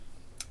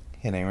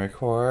hitting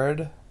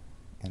record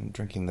and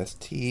drinking this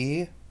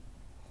tea.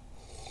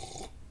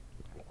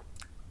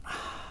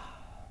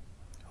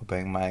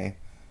 Hoping my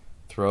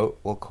throat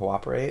will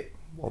cooperate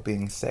while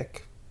being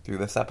sick through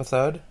this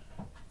episode.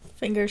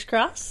 Fingers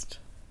crossed.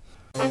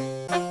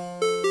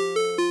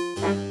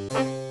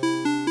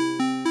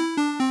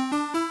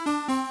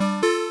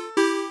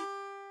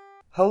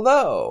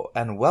 Hello,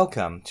 and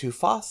welcome to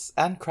Foss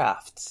and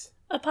Crafts,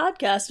 A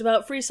podcast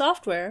about free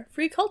software,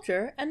 free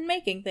culture, and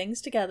making things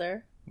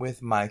together.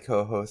 with my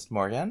co-host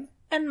Morgan.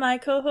 And my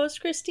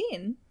co-host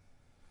Christine.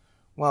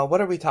 Well,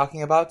 what are we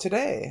talking about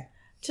today?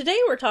 Today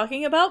we're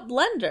talking about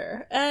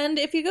Blender, and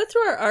if you go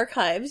through our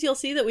archives, you'll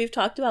see that we've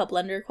talked about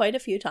Blender quite a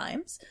few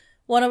times.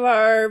 One of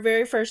our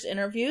very first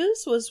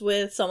interviews was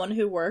with someone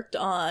who worked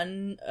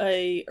on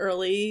a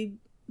early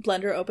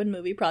Blender Open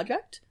Movie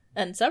project,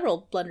 and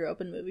several Blender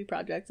Open Movie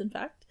projects, in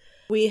fact.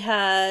 We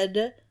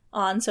had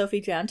on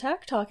Sophie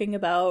Jantak talking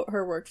about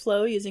her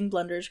workflow using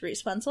Blender's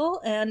Grease Pencil,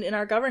 and in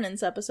our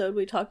governance episode,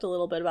 we talked a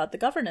little bit about the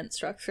governance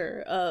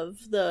structure of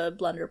the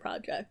Blender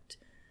project.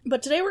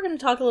 But today we're going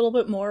to talk a little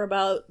bit more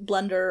about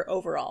Blender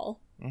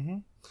overall. Mm-hmm.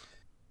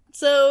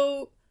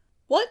 So,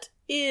 what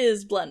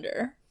is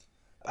Blender?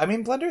 I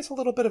mean, Blender is a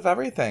little bit of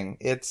everything.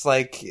 It's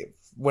like,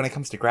 when it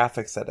comes to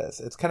graphics, that is.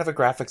 It's kind of a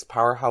graphics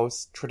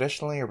powerhouse,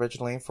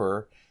 originally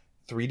for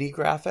 3D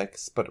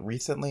graphics, but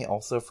recently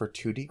also for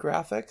 2D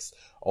graphics.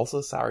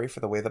 Also, sorry for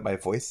the way that my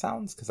voice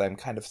sounds, because I'm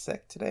kind of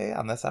sick today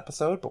on this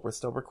episode, but we're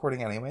still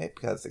recording anyway,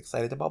 because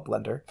excited about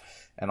Blender,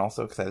 and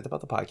also excited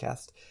about the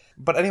podcast.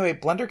 But anyway,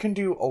 Blender can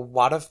do a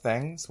lot of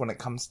things when it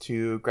comes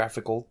to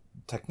graphical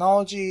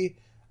technology.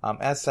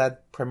 As said,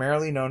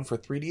 primarily known for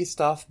 3D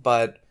stuff,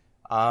 but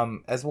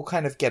as we'll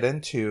kind of get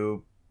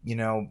into,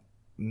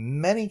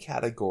 many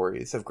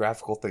categories of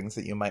graphical things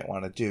that you might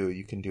want to do,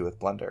 you can do with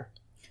Blender.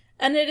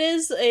 And it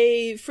is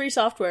a free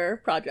software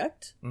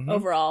project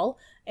overall,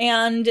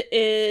 and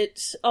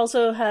it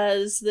also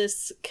has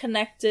this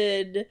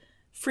connected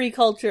free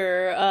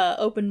culture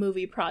open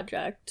movie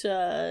project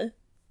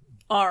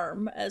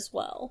arm as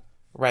well.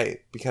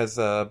 Right, because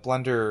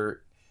Blender,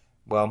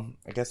 well,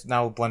 I guess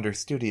now Blender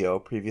Studio,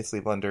 previously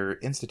Blender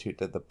Institute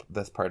did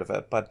this part of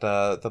it, but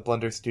the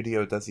Blender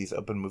Studio does these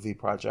open movie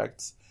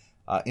projects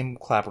in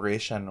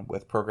collaboration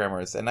with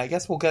programmers, and I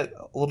guess we'll get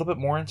a little bit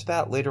more into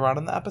that later on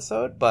in the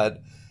episode,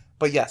 but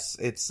yes,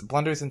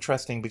 Blender's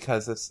interesting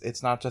because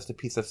it's not just a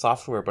piece of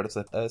software, but it's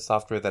a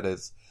software that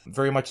is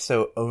very much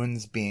so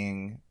owns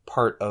being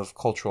part of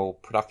cultural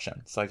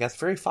production. So I guess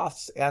very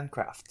Foss and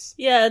Crafts.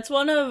 Yeah, it's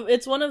one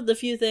of the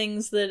few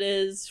things that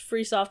is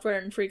free software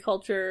and free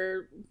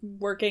culture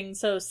working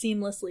so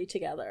seamlessly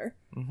together,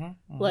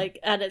 like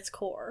at its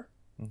core.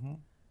 Mm-hmm.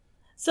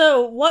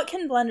 So what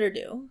can Blender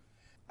do?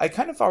 I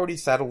kind of already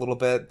said a little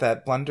bit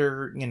that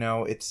Blender,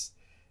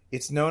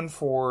 it's known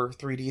for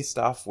 3D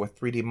stuff with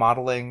 3D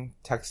modeling,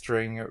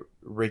 texturing,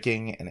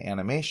 rigging, and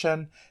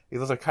animation.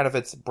 Those are kind of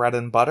its bread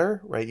and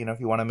butter, right? If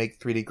you want to make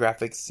 3D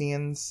graphic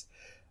scenes,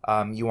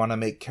 you want to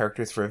make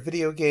characters for a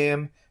video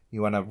game,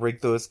 you want to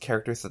rig those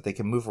characters so that they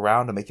can move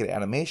around and make an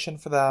animation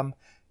for them,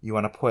 you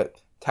want to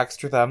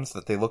texture them so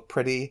that they look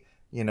pretty,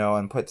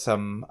 and put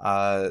some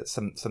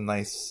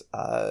nice,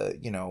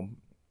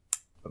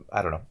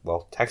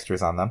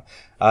 textures on them.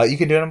 You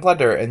can do it in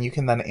Blender, and you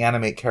can then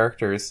animate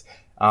characters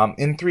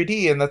in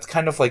 3D, and that's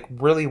kind of like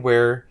really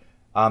where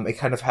it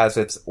kind of has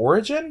its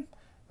origin.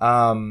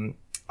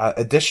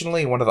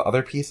 Additionally, one of the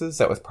other pieces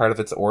that was part of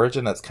its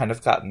origin that's kind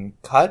of gotten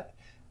cut,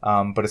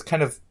 but it's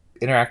kind of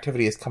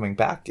interactivity is coming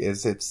back,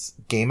 is its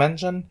game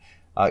engine.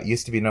 It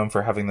used to be known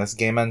for having this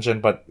game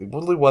engine, but it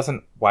really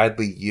wasn't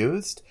widely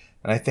used,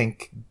 and I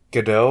think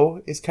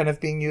Godot is kind of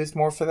being used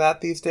more for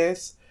that these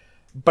days.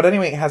 But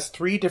anyway, it has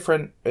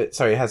it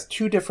has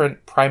two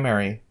different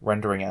primary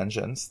rendering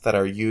engines that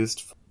are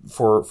used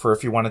for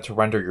if you wanted to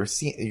render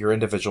your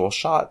individual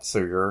shots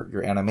or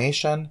your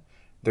animation.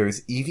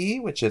 There's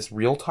Eevee, which is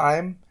real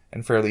time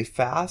and fairly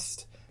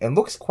fast and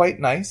looks quite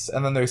nice.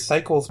 And then there's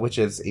Cycles, which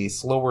is a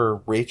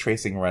slower ray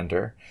tracing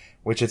render,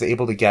 which is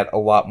able to get a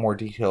lot more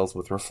details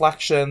with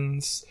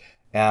reflections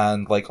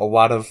and like a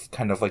lot of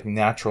kind of like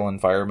natural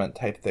environment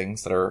type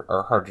things that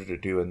are harder to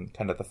do in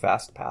kind of the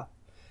fast path.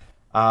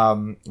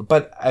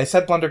 But I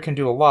said Blender can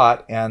do a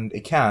lot, and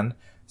it can.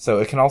 So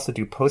it can also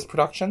do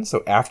post-production.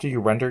 So after you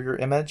render your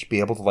image, be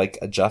able to like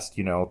adjust,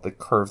 the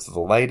curves of the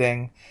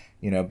lighting,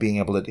 being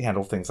able to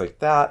handle things like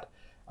that.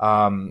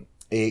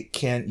 You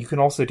can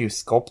also do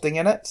sculpting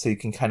in it. So you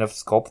can kind of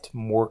sculpt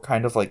more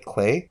kind of like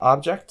clay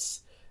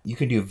objects. You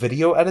can do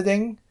video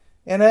editing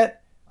in it.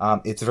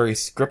 It's very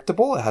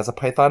scriptable. It has a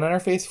Python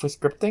interface for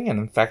scripting. And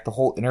in fact, the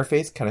whole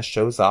interface kind of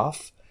shows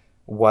off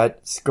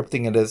what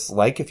scripting it is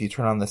like. If you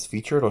turn on this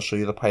feature, it'll show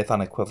you the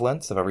Python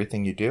equivalents of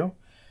everything you do.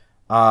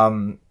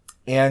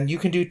 And you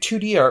can do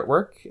 2D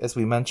artwork, as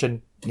we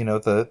mentioned,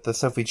 the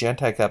Sophie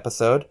Jantak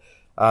episode.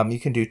 You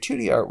can do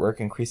 2D artwork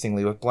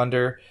increasingly with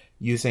Blender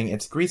using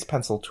its Grease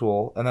Pencil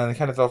tool. And then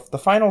kind of the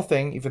final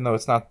thing, even though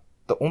it's not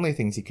the only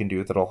things you can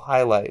do that I'll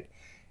highlight,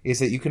 is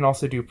that you can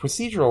also do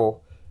procedural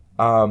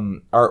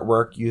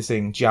artwork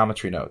using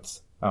geometry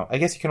nodes. Oh, I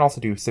guess you can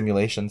also do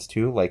simulations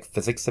too, like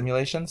physics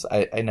simulations.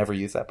 I never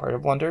use that part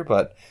of Blender,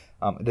 but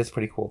it is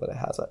pretty cool that it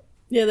has it.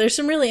 Yeah, there's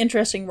some really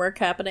interesting work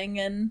happening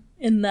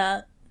in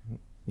that.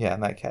 Yeah,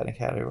 in that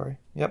category.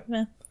 Yep.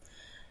 Yeah.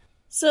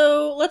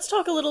 So let's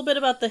talk a little bit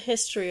about the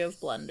history of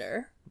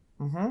Blender.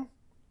 Mm-hmm.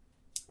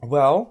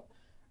 Well,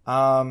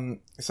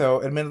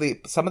 so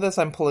admittedly, some of this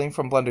I'm pulling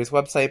from Blender's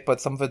website,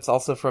 but some of it's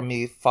also from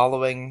me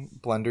following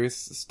Blender's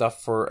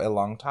stuff for a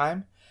long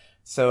time.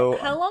 So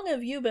how long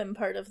have you been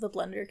part of the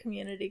Blender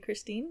community,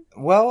 Christine?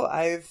 Well,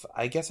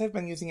 I guess I've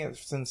been using it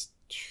since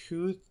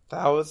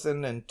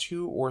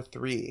 2002 or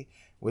 3,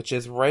 which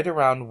is right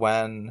around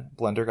when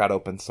Blender got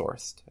open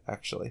sourced,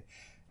 actually.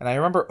 And I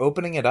remember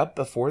opening it up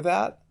before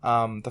that.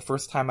 The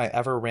first time I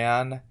ever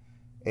ran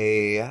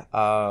a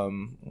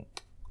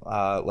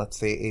let's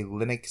say a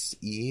Linux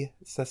E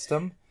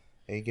system,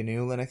 a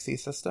GNU Linux E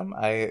system.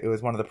 It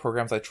was one of the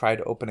programs I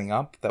tried opening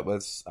up that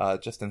was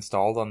just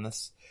installed on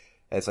this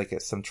as like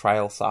some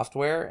trial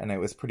software, and it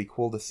was pretty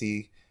cool to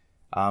see.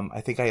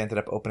 I think I ended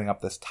up opening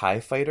up this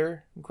TIE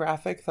Fighter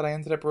graphic that I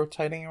ended up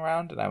rotating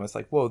around, and I was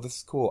like, whoa, this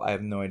is cool. I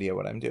have no idea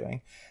what I'm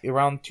doing.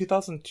 Around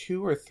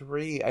 2002 or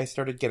 3, I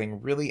started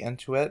getting really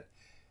into it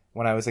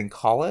when I was in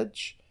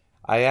college.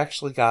 I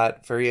actually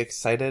got very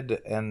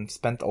excited and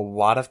spent a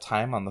lot of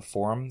time on the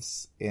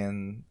forums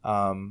in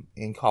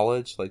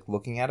college, like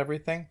looking at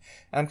everything.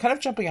 And I'm kind of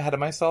jumping ahead of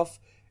myself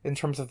in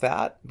terms of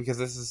that, because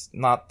this is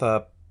not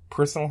the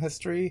personal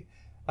history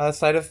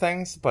side of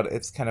things, but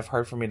it's kind of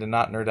hard for me to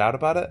not nerd out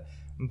about it.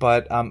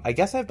 But I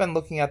guess I've been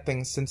looking at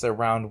things since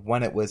around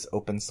when it was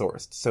open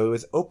sourced. So it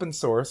was open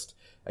sourced.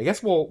 I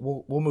guess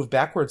we'll move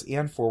backwards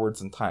and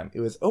forwards in time.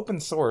 It was open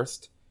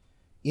sourced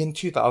in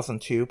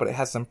 2002, but it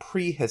has some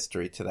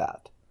prehistory to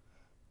that.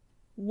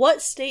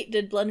 What state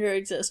did Blender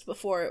exist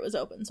before it was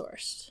open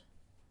sourced?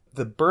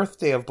 The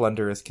birthday of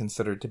Blender is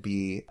considered to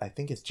be, I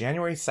think it's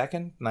January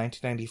 2nd,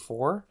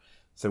 1994.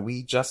 So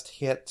we just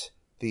hit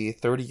the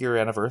 30-year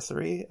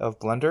anniversary of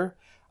Blender.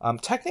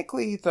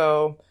 Technically,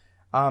 though,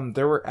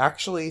 there were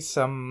actually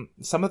some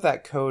of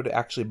that code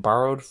actually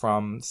borrowed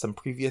from some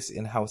previous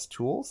in-house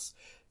tools.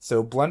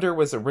 So Blender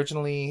was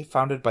originally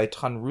founded by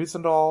Ton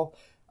Roosendahl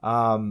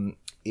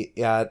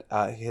at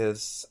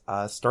his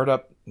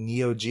startup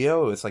Neo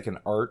Geo. It was like an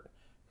art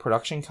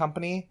production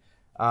company.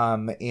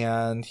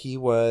 And he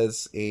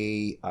was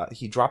he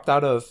dropped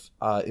out of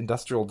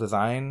industrial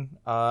design,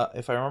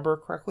 if I remember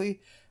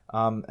correctly.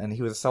 And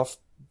he was a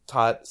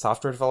self-taught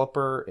software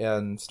developer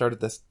and started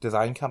this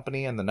design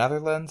company in the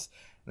Netherlands.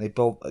 And they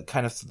built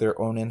kind of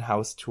their own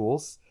in-house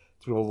tools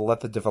to be able to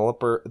let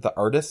the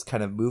artist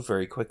kind of move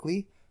very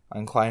quickly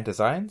on client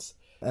designs.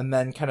 And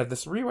then kind of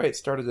this rewrite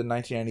started in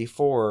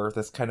 1994,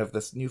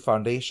 this new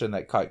foundation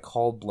that got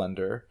called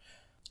Blender.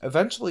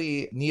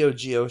 Eventually, Neo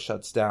Geo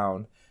shuts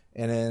down.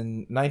 And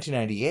in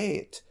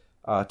 1998,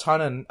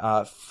 Ton and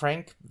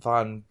Frank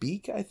Van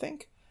Beek, I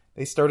think,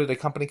 they started a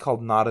company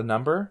called Not a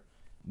Number,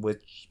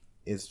 which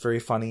is very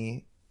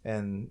funny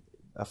in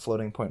a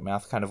floating point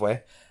math kind of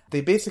way.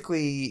 They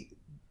basically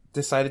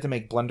decided to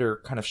make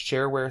Blender kind of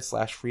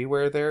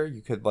shareware/freeware there.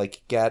 You could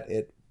like get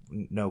it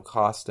no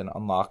cost and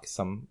unlock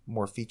some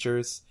more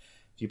features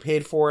if you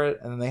paid for it.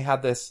 And then they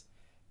had this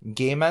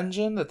game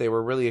engine that they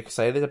were really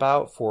excited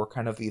about for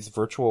kind of these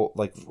virtual,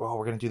 like, oh,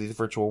 we're going to do these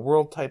virtual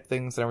world type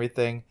things and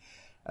everything.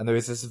 And there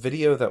was this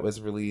video that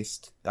was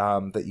released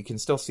that you can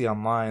still see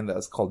online that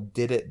was called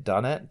Did It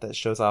Done It, that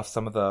shows off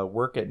some of the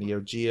work at Neo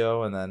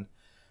Geo and then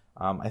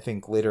I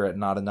think later at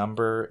Not a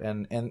Number,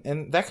 and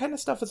that kind of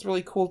stuff is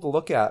really cool to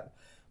look at.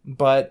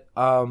 But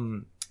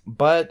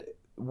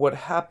what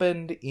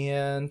happened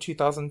in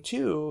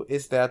 2002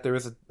 is that there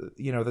was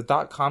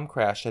the .com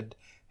crash had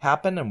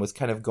happened and was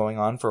kind of going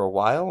on for a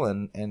while,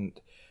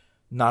 and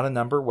Not a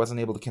Number wasn't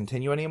able to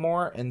continue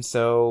anymore, and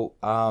so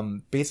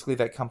basically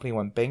that company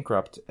went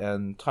bankrupt,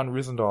 and Ton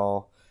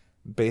Roosendahl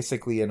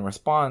basically in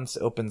response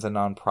opens a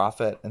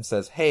nonprofit and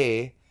says,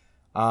 hey,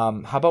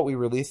 how about we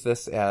release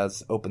this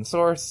as open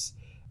source?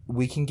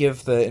 We can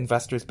give the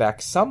investors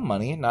back some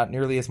money, not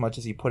nearly as much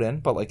as you put in,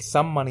 but like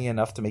some money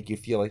enough to make you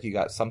feel like you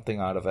got something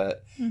out of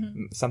it,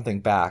 something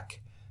back.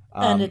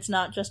 And it's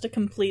not just a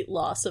complete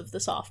loss of the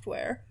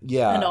software.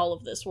 Yeah. And all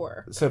of this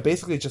work. So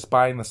basically just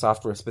buying the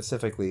software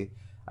specifically.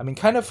 I mean,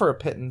 kind of for a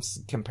pittance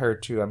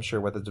compared to, I'm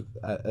sure, what the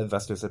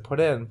investors had put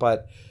in.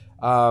 But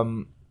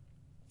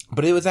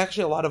it was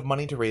actually a lot of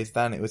money to raise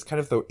then. It was kind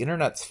of the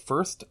internet's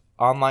first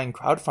online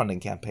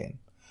crowdfunding campaign.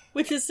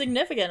 Which is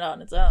significant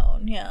on its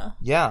own, yeah.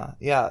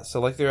 Yeah.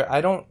 So like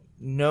I don't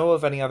know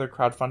of any other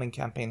crowdfunding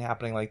campaign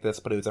happening like this,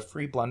 but it was a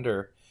free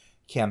Blender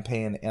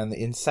campaign, and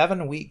in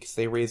 7 weeks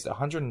they raised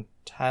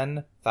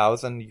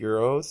 110,000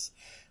 euros,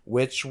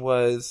 which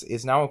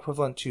is now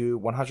equivalent to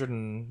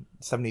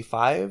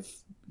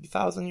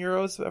 175,000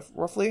 euros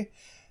roughly.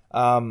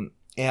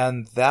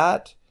 And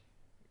that,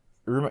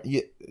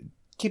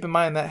 keep in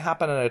mind, that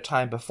happened at a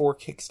time before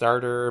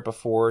Kickstarter,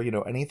 before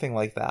anything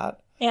like that,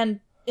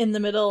 and in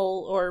the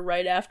middle or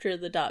right after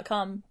the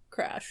 .com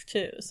crash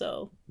too.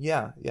 So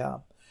yeah.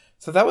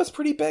 So that was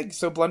pretty big.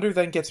 So Blender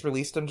then gets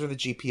released under the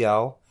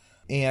GPL.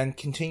 and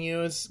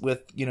continues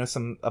with,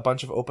 a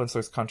bunch of open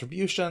source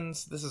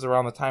contributions. This is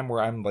around the time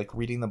where I'm like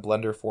reading the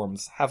Blender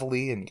forums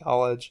heavily in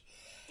college.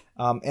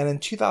 And in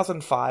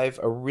 2005,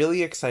 a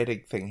really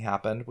exciting thing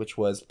happened, which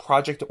was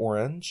Project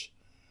Orange.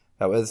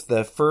 That was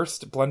the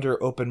first Blender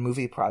open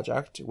movie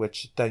project,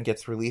 which then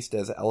gets released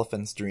as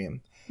Elephant's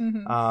Dream.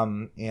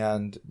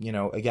 And,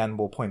 again,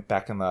 we'll point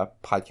back in the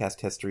podcast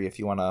history if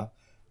you want to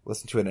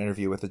listen to an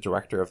interview with the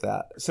director of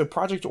that. So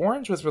Project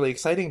Orange was really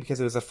exciting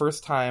because it was the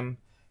first time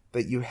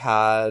that you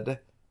had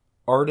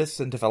artists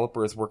and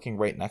developers working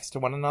right next to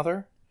one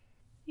another.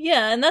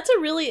 Yeah, and that's a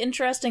really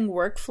interesting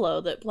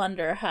workflow that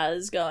Blender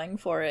has going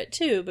for it,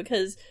 too,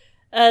 because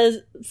as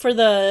for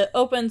the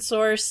open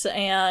source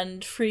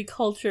and free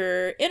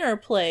culture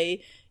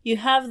interplay, you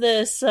have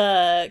this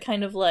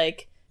kind of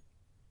like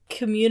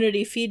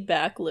community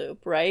feedback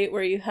loop, right?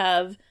 Where you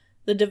have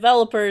the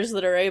developers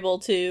that are able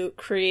to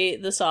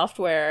create the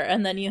software,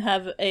 and then you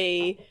have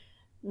a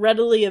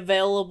readily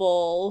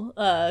available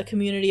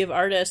community of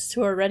artists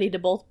who are ready to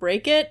both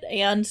break it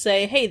and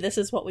say, hey, this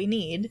is what we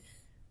need.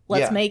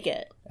 Let's make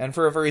it. And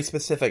for a very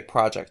specific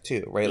project,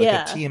 too, right?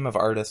 Like a team of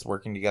artists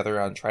working together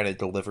on trying to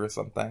deliver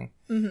something.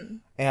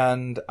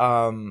 And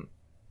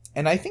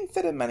I think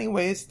that in many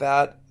ways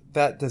that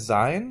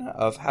design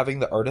of having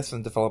the artists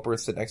and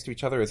developers sit next to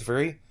each other is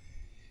very...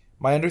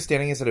 My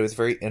understanding is that it was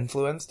very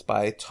influenced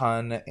by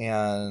Ton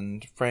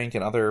and Frank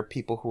and other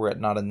people who were at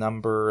Not a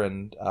Number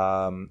and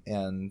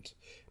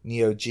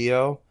Neo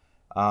Geo,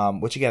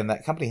 which again,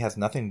 that company has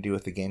nothing to do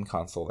with the game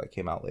console that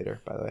came out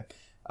later, by the way.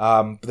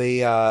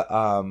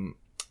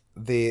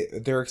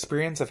 Their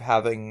experience of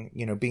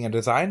having, being a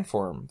design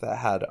firm that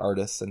had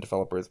artists and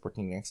developers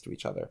working next to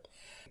each other.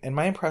 And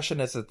my impression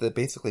is that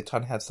basically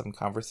Ton had some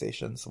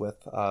conversations with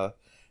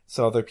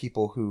some other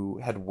people who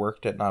had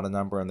worked at Not a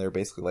Number, and they're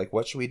basically like,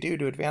 what should we do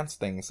to advance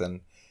things?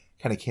 And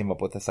kind of came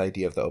up with this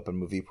idea of the Open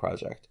Movie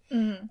Project.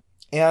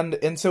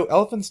 And so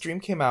Elephant's Dream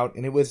came out,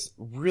 and it was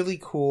really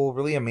cool,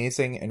 really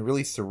amazing, and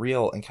really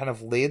surreal, and kind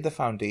of laid the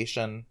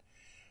foundation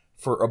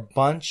for a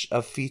bunch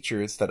of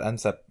features that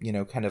ends up,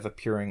 kind of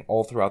appearing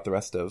all throughout the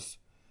rest of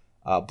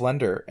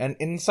Blender. And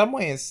in some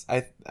ways,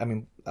 I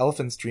mean,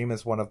 Elephant's Dream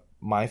is one of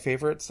my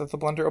favorites of the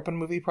Blender Open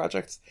Movie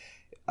projects.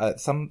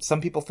 Some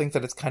people think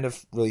that it's kind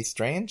of really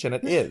strange, and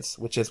it is,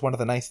 which is one of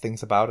the nice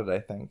things about it, I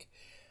think.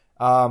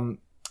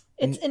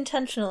 It's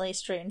intentionally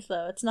strange,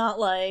 though. It's not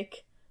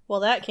like,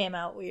 well, that came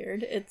out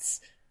weird.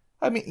 It's...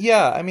 like it's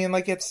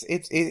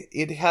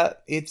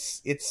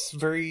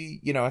very,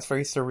 it's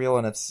very surreal,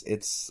 and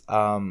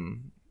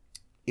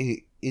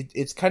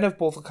it's kind of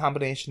both a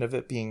combination of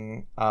it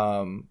being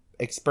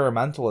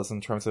experimental in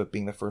terms of it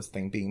being the first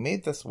thing being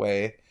made this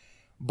way,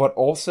 but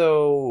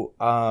also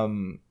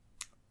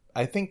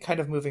I think kind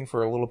of moving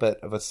for a little bit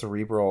of a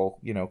cerebral,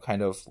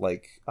 kind of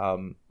like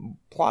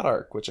plot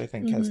arc, which I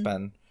think has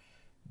been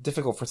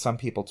difficult for some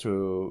people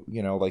to,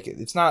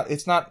 it's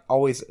not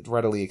always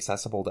readily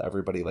accessible to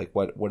everybody. Like,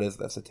 what is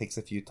this? It takes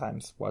a few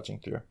times watching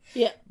through.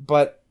 Yeah.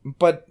 But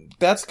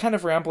that's kind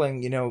of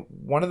rambling.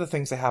 One of the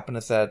things that happened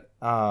is that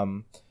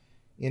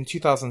in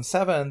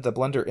 2007, the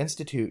Blender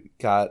Institute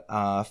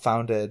got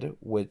founded,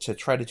 which had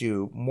tried to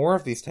do more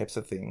of these types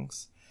of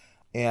things.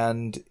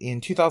 And in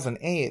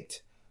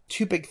 2008,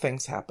 two big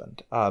things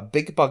happened.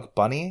 Big Bug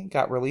Bunny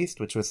got released,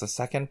 which was the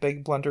second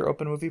big Blender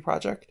Open Movie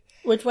project.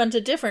 Which went a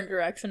different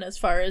direction as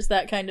far as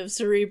that kind of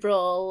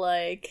cerebral,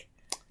 like...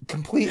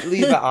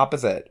 Completely the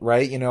opposite,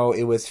 right?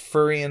 It was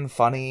furry and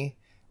funny,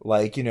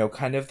 like,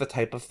 kind of the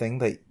type of thing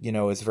that,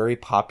 is very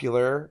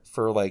popular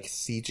for, like,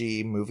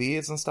 CG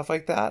movies and stuff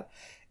like that.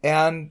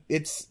 And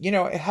it's,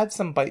 it had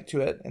some bite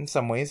to it in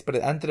some ways, but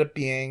it ended up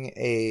being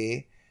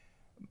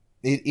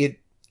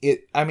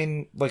I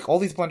mean, like, all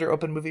these Blender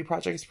Open Movie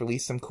projects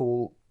released some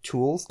cool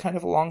tools kind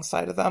of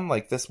alongside of them.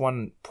 Like, this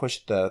one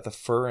pushed the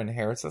fur and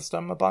hair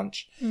system a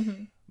bunch.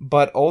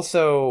 But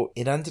also,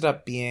 it ended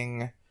up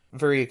being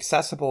very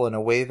accessible in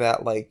a way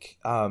that, like,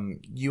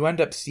 you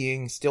end up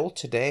seeing still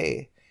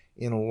today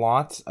in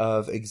lots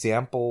of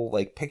example,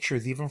 like,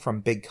 pictures, even from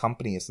big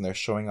companies, and they're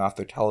showing off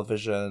their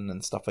television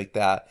and stuff like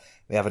that.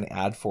 They have an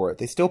ad for it.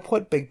 They still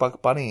put Big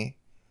Bug Bunny,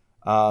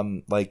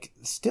 like,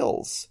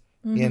 stills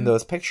in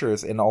those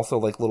pictures, and also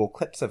like little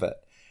clips of it.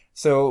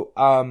 So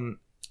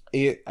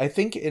I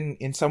think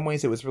in some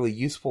ways it was really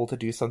useful to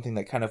do something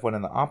that kind of went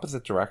in the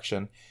opposite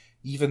direction,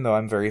 even though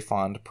I'm very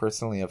fond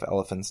personally of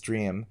Elephant's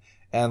Dream.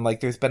 And like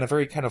there's been a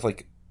very kind of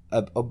like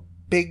a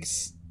big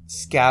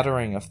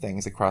scattering of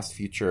things across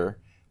future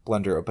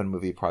Blender Open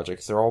Movie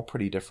projects. They're all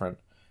pretty different.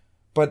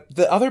 But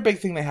the other big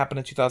thing that happened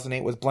in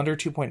 2008 was Blender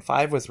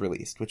 2.5 was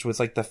released, which was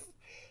like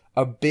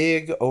a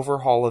big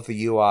overhaul of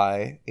the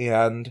UI,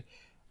 and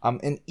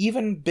an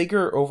even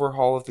bigger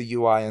overhaul of the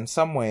UI in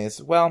some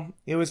ways. Well,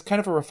 it was kind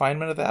of a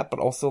refinement of that, but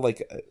also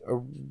like a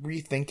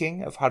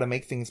rethinking of how to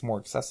make things more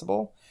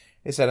accessible.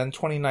 Is that in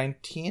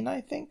 2019,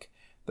 I think,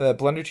 the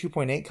Blender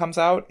 2.8 comes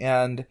out,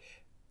 and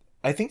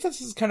I think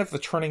this is kind of the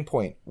turning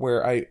point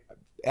where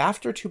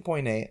after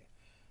 2.8,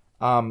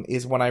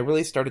 is when I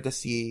really started to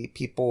see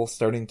people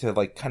starting to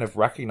like kind of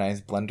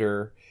recognize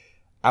Blender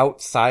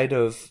outside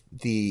of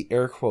the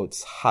air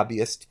quotes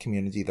hobbyist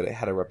community that it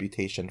had a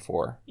reputation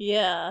for.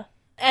 Yeah.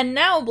 And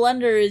now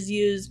Blender is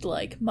used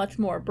like much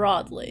more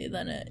broadly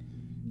than it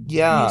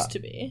used to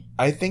be.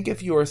 I think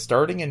if you are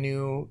starting a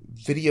new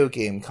video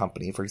game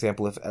company, for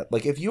example,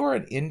 if you are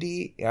an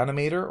indie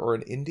animator or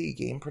an indie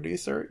game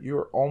producer,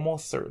 you're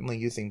almost certainly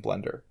using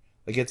Blender.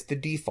 Like, it's the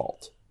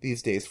default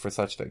these days for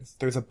such things.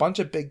 There's a bunch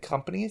of big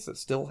companies that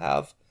still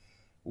have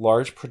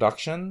large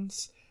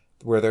productions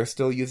where they're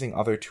still using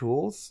other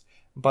tools.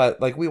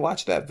 But like, we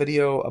watched that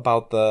video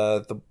about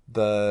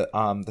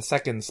the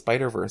second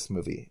Spider-Verse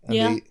movie,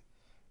 and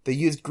they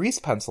used grease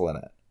pencil in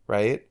it,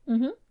 right?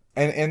 Mm-hmm.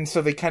 And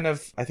so they kind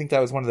of, I think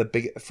that was one of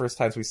the first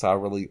times we saw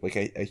really like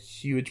a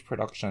huge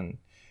production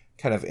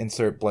kind of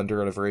insert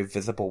Blender in a very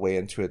visible way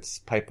into its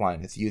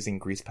pipeline. It's using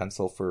grease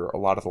pencil for a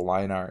lot of the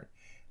line art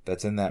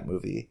that's in that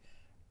movie.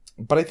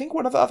 But I think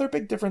one of the other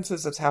big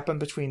differences that's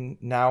happened between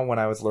now when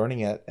I was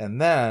learning it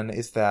and then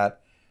is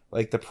that,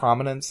 like, the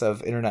prominence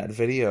of internet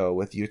video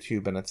with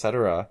YouTube and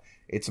etc.,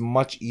 it's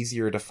much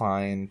easier to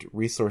find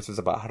resources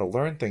about how to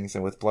learn things,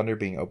 and with Blender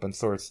being open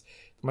source,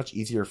 it's much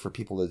easier for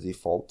people to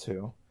default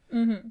to.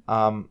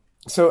 Mm-hmm.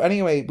 So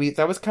anyway,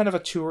 that was kind of a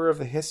tour of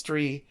the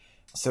history.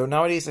 So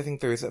nowadays, I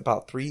think there's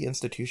about 3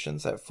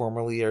 institutions that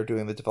formally are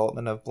doing the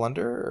development of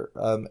Blender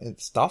and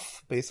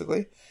stuff,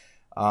 basically.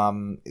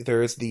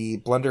 There's the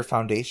Blender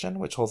Foundation,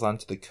 which holds on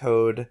to the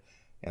code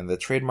and the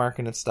trademark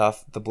and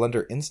stuff. The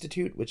Blender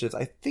Institute, which is,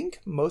 I think,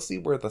 mostly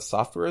where the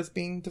software is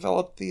being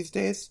developed these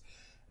days,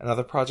 and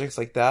other projects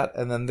like that.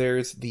 And then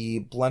there's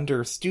the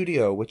Blender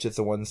Studio, which is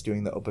the ones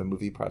doing the Open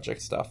Movie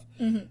Project stuff.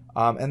 Mm-hmm.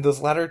 And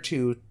those latter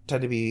two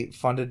tend to be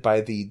funded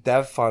by the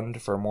Dev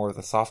Fund for more of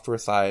the software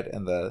side,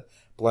 and the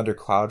Blender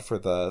Cloud for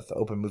the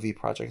Open Movie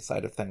Project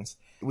side of things.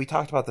 We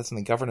talked about this in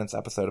the governance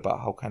episode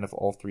about how kind of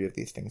all 3 of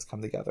these things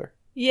come together.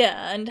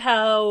 Yeah, and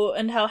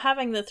how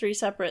having the 3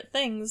 separate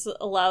things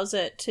allows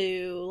it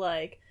to,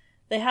 like,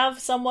 they have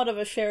somewhat of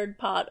a shared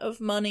pot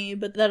of money,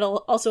 but that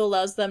also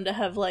allows them to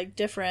have, like,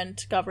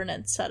 different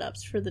governance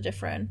setups for the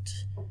different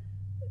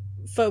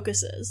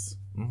focuses.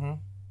 Mm-hmm.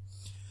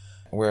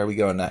 Where are we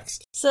going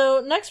next?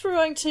 So next we're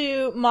going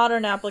to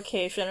modern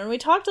application, and we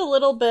talked a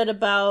little bit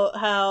about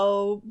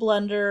how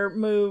Blender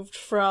moved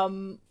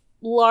from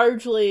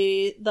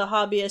largely the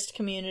hobbyist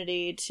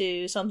community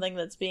to something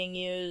that's being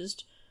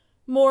used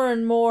more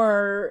and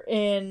more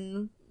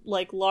in,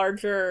 like,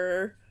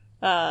 larger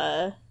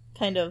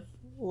kind of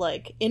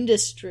like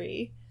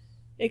industry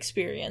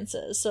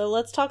experiences. So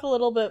let's talk a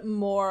little bit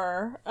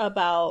more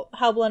about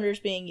how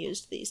Blender's being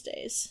used these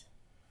days.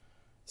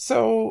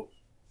 So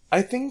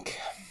I think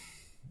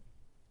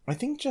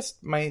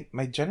just my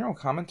general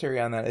commentary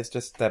on that is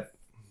just that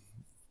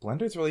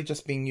Blender's really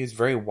just being used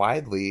very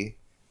widely,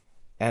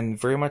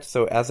 and very much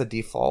so as a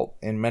default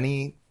in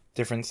many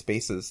different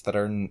spaces that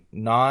are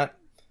not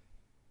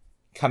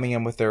coming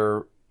in with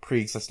their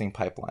pre-existing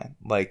pipeline.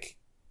 Like,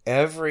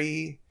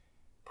 every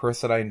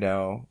person I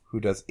know who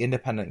does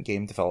independent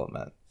game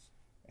development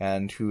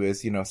and who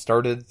has,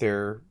 started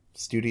their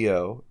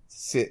studio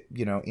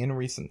in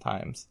recent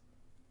times,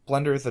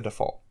 Blender is the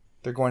default.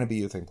 They're going to be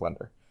using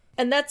Blender.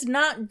 And that's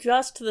not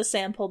just the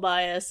sample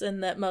bias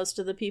in that most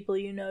of the people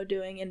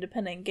doing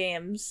independent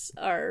games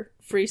are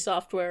free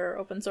software or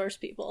open source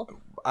people.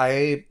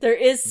 There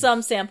is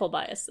some sample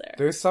bias there.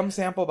 There's some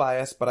sample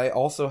bias, but I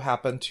also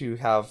happen to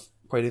have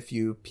quite a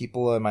few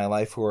people in my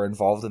life who are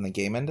involved in the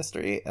game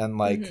industry, and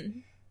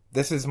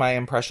this is my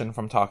impression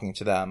from talking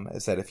to them,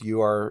 is that if you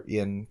are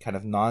in kind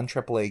of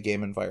non-AAA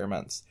game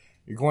environments,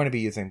 you're going to be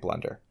using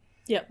Blender.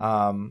 Yep.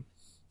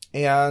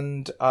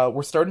 And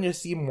we're starting to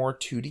see more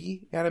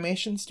 2D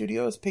animation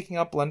studios picking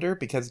up Blender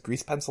because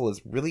Grease Pencil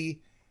is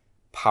really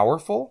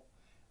powerful,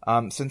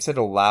 since it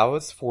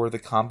allows for the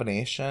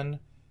combination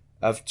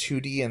of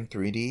 2D and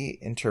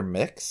 3D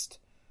intermixed.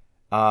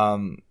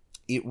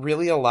 It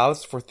really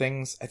allows for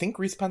things. I think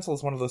Grease Pencil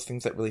is one of those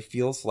things that really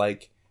feels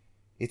like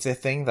it's a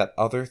thing that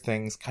other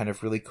things kind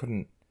of really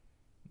couldn't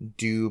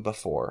do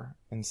before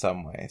in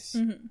some ways.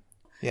 Mm-hmm.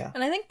 Yeah.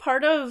 And I think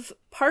part of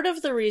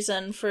the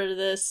reason for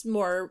this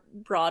more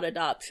broad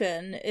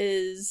adoption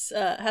is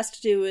has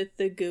to do with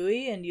the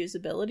GUI and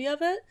usability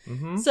of it.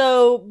 Mm-hmm.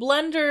 So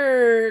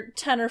Blender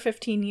 10 or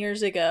 15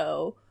 years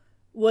ago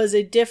was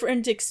a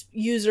different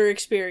user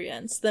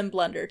experience than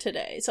Blender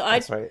today. So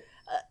That's right.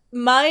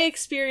 My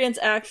experience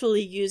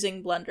actually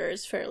using Blender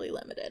is fairly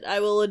limited. I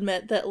will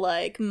admit that,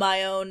 like,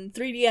 my own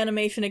 3D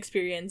animation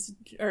experience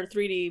or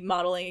 3D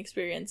modeling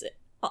experience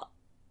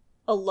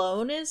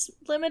alone is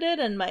limited,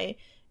 and my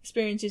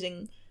experience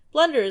using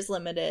Blender is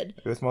limited.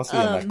 It was mostly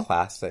in that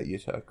class that you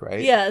took, right?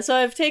 Yeah, so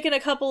I've taken a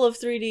couple of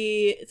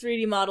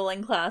 3D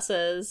modeling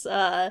classes,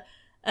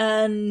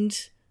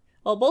 and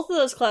both of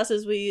those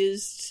classes we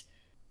used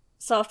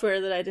software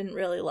that I didn't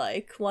really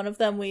like. One of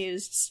them we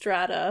used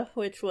Strata,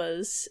 which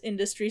was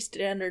industry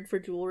standard for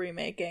jewelry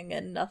making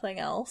and nothing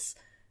else,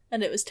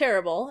 and it was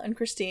terrible. And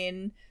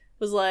Christine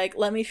was like,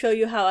 let me show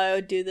you how I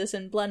would do this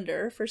in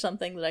Blender for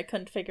something that I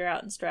couldn't figure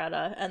out in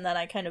Strata, and then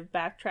I kind of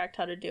backtracked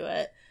how to do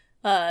it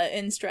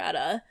in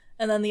Strata,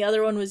 And then the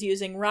other one was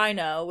using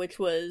Rhino, which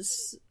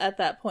was, at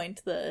that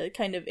point, the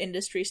kind of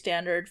industry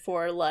standard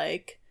for,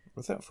 like...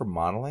 Was that for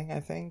modeling,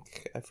 I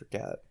think? I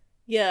forget.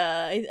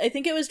 Yeah, I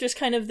think it was just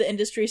kind of the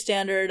industry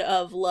standard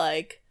of,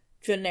 like,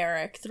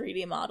 generic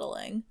 3D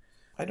modeling.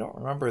 I don't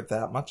remember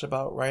that much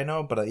about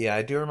Rhino, but yeah,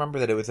 I do remember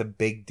that it was a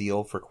big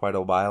deal for quite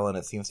a while, and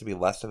it seems to be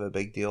less of a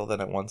big deal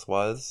than it once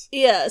was.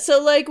 Yeah,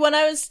 so, like, when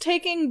I was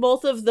taking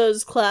both of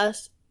those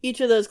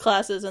each of those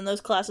classes, and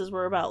those classes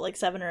were about, like,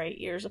 7 or 8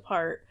 years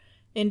apart,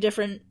 in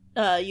different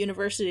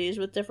universities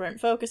with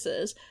different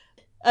focuses.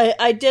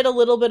 I did a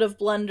little bit of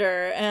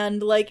Blender,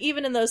 and, like,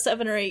 even in those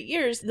 7 or 8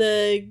 years,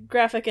 the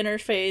graphic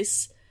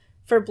interface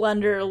for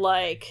Blender,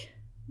 like,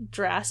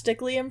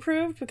 drastically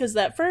improved, because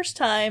that first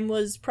time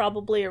was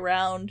probably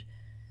around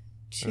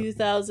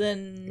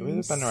 2000. It would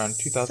have been around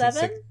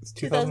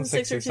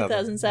 2006 or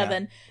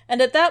 2007. Yeah.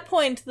 And at that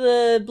point,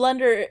 the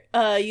Blender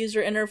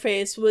user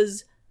interface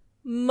was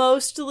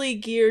mostly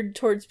geared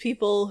towards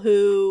people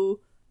who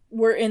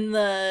were in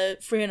the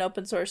free and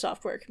open source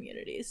software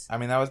communities. I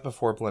mean, that was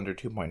before Blender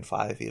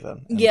 2.5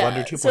 even. And Yeah,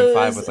 Blender 2.5 so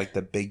was like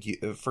the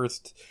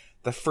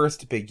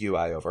first big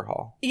UI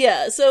overhaul.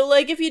 Yeah, so,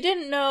 like, if you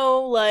didn't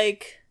know,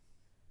 like,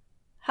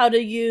 how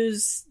to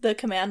use the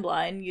command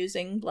line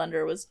using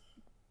Blender was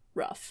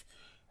rough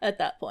at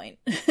that point.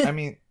 I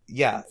mean,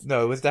 yeah,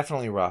 no, it was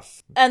definitely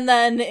rough. And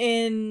then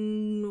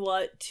in,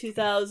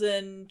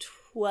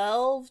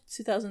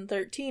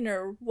 2013,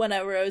 or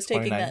whenever I was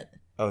taking 29. that...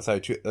 Oh,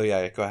 sorry.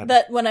 Yeah, go ahead.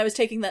 That when I was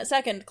taking that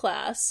second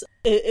class,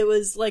 it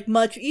was, like,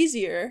 much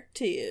easier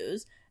to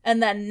use.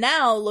 And then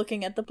now,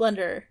 looking at the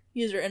Blender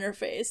user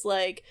interface,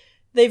 like,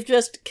 they've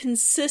just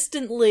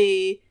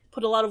consistently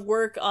put a lot of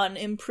work on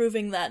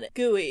improving that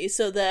GUI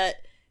so that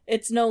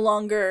it's no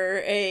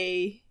longer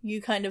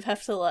you kind of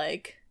have to,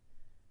 like,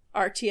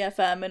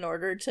 RTFM in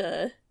order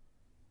to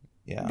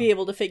be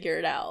able to figure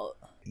it out.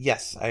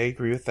 Yes, I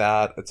agree with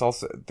that. It's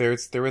also there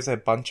was a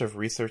bunch of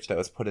research that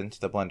was put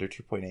into the Blender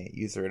 2.8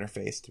 user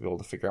interface to be able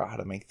to figure out how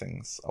to make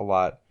things a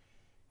lot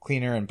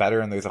cleaner and better,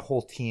 and there's a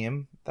whole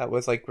team that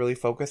was, like, really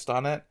focused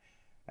on it.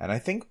 And I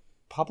think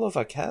Pablo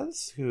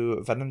Vaquez,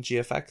 who Venom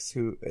GFX,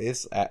 who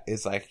is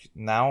like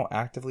now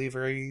actively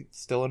very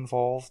still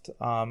involved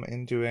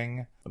in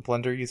doing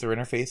Blender user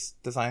interface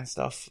design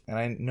stuff, and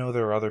I know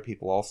there are other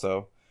people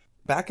also.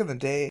 Back in the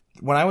day,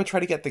 when I would try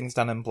to get things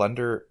done in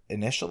Blender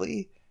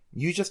initially,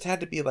 you just had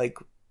to be like,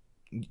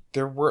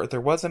 there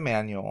was a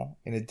manual,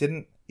 and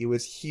it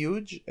was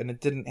huge, and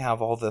it didn't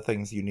have all the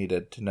things you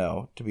needed to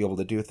know to be able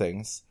to do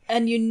things.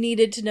 And you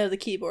needed to know the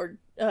keyboard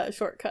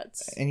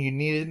shortcuts.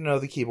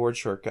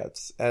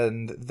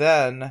 And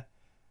then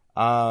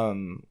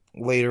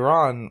later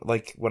on,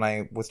 like when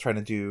I was trying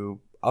to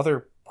do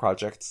other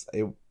projects,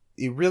 it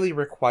really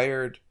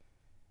required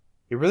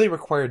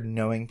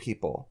knowing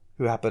people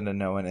who happen to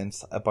know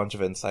a bunch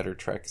of insider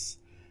tricks.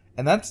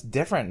 And that's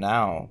different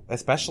now,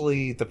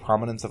 especially the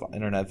prominence of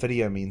internet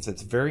video means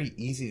it's very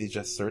easy to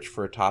just search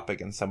for a topic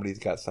and somebody's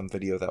got some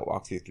video that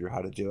walks you through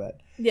how to do it.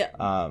 Yeah.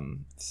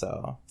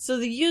 So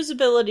the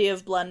usability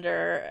of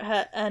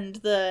Blender and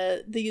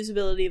the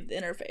usability of the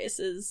interface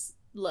is,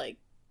 like,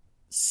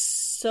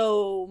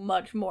 so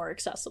much more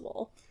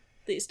accessible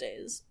these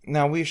days.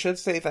 Now, we should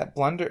say that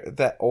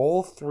that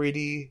all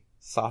 3D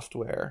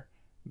software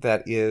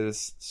that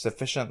is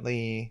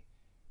sufficiently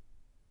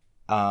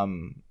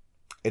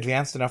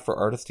advanced enough for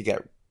artists to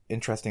get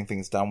interesting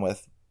things done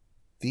with,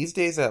 these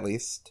days at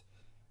least,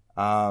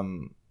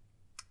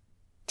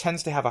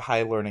 tends to have a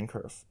high learning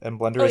curve, and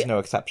Blender is no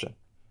exception,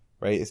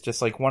 right? It's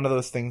just like one of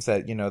those things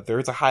that,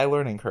 there's a high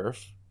learning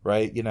curve,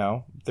 right?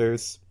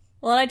 There's...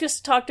 Well, and I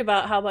just talked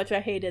about how much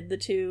I hated the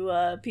two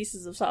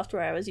pieces of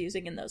software I was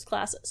using in those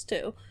classes,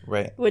 too.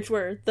 Right. Which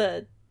were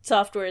the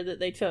software that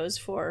they chose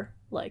for,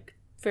 like,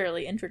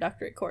 fairly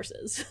introductory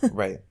courses.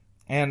 Right.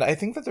 And I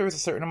think that there was a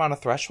certain amount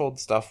of threshold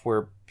stuff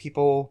where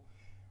people,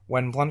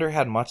 when Blender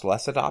had much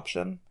less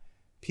adoption,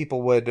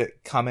 people would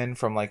come in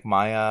from, like,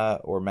 Maya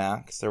or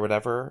Max or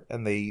whatever,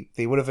 and they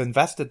would have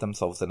invested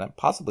themselves in it,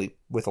 possibly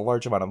with a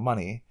large amount of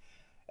money.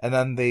 And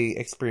then they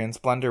experience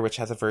Blender, which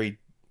has a very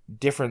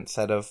different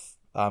set of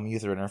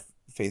user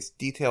interface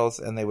details,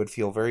 and they would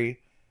feel very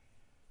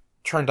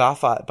turned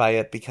off by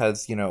it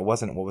because, it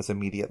wasn't what was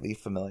immediately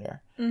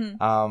familiar.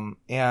 Mm-hmm.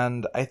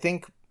 And I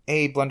think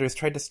Blender has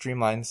tried to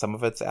streamline some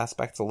of its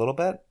aspects a little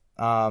bit,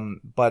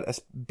 but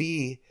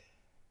B,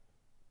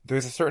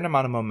 there's a certain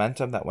amount of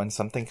momentum that when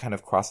something kind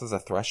of crosses a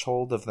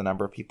threshold of the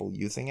number of people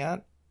using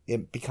it,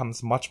 it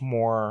becomes much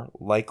more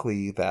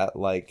likely that,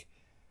 like,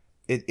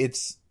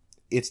 it's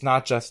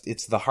not just,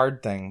 it's the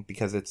hard thing,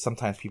 because it's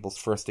sometimes people's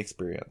first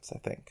experience, I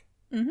think.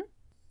 Mm-hmm.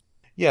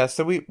 Yeah,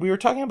 so we were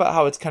talking about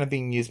how it's kind of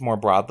being used more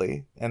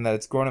broadly, and that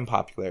it's grown in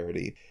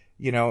popularity.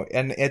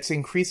 And it's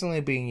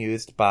increasingly being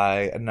used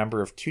by a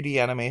number of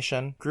 2D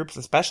animation groups,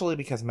 especially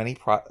because many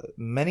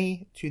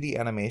 2D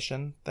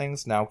animation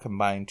things now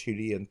combine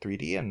 2D and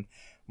 3D, and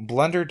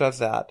Blender does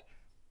that.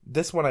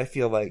 This one I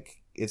feel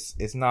like is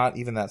not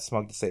even that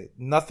smug to say.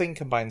 Nothing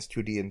combines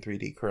 2D and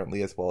 3D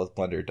currently as well as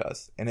Blender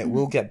does, and it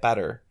will get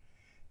better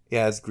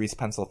as Grease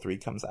Pencil 3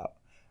 comes out.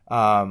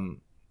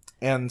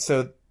 And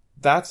so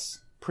that's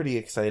pretty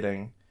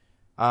exciting.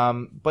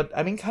 But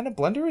I mean, kind of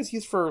Blender is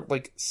used for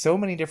like so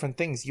many different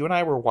things. You and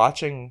I were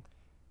watching,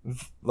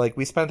 like,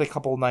 we spent a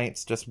couple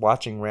nights just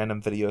watching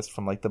random videos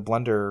from like the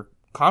Blender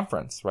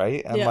conference,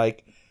 right? And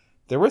like,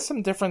 there were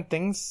some different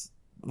things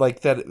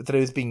like that it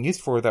was being used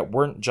for that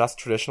weren't just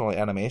traditional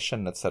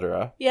animation,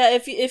 etc. Yeah,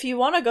 if you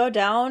want to go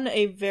down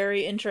a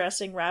very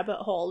interesting rabbit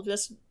hole,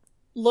 just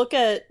look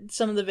at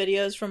some of the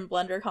videos from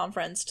Blender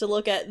conference to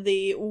look at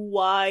the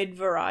wide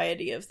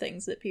variety of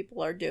things that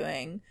people are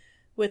doing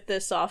with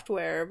this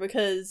software,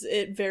 because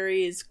it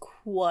varies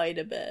quite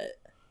a bit.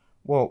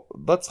 Well,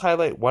 let's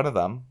highlight one of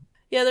them.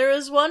 Yeah, there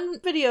was one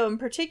video in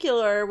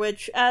particular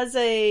which, as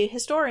a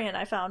historian,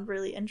 I found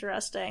really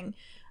interesting.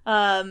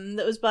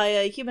 That was by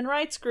a human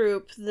rights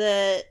group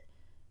that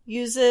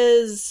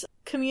uses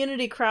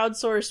community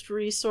crowdsourced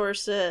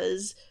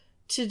resources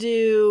to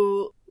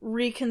do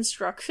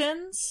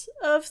reconstructions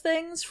of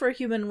things for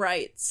human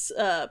rights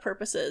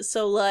purposes.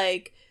 So,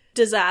 like,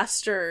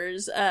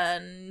 disasters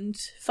and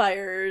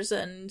fires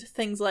and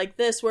things like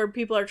this, where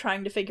people are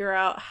trying to figure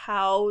out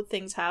how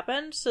things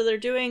happened. So they're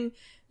doing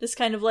this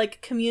kind of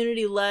like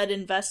community-led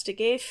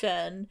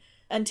investigation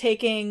and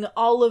taking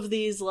all of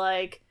these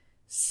like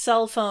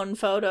cell phone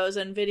photos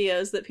and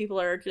videos that people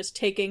are just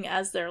taking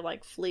as they're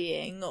like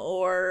fleeing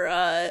or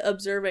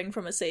observing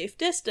from a safe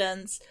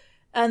distance,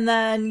 and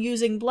then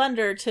using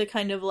Blender to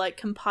kind of like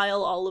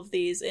compile all of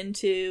these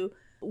into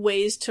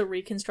ways to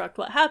reconstruct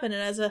what happened.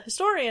 And as a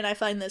historian, I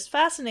find this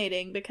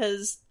fascinating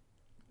because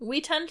we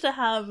tend to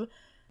have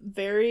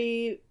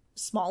very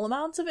small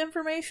amounts of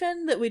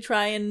information that we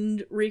try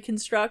and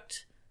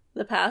reconstruct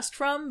the past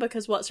from,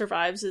 because what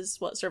survives is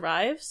what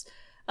survives.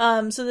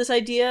 So this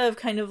idea of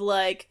kind of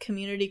like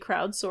community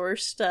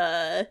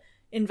crowdsourced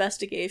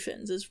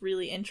investigations is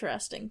really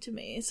interesting to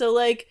me. So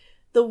like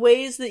the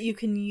ways that you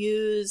can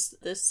use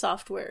this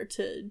software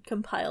to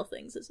compile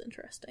things is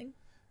interesting.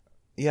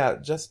 Yeah,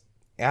 just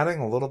adding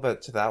a little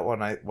bit to that one,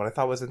 what I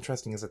thought was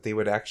interesting is that they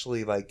would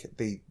actually, like,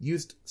 they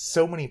used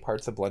so many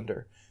parts of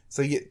Blender.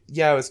 So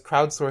yeah, it was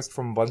crowdsourced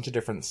from a bunch of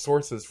different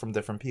sources from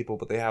different people,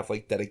 but they have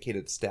like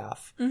dedicated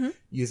staff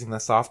using the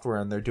software,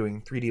 and they're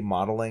doing 3D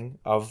modeling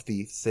of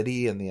the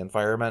city and the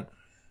environment,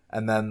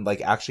 and then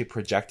like actually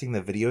projecting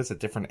the videos at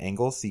different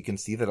angles so you can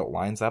see that it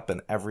lines up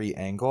in every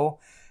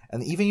angle.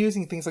 And even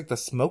using things like the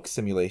smoke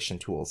simulation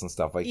tools and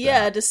stuff like that.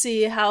 Yeah, to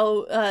see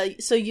how,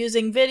 so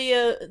using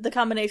the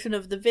combination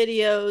of the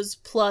videos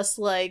plus,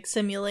 like,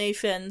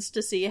 simulations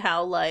to see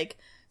how, like,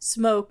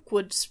 smoke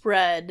would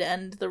spread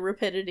and the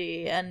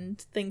rapidity and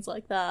things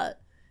like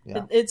that.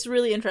 Yeah. It's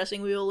really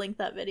interesting. We will link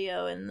that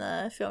video in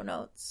the show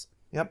notes.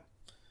 Yep.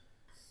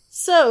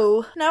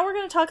 So, now we're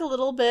going to talk a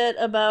little bit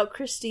about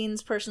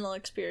Christine's personal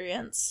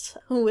experience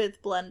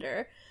with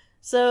Blender.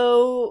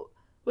 So,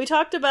 we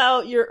talked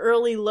about your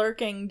early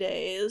lurking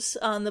days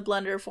on the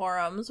Blender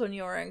forums when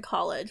you were in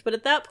college, but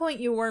at that point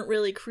you weren't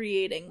really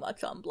creating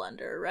much on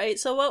Blender, right?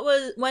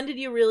 So when did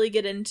you really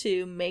get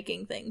into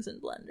making things in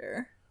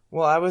Blender?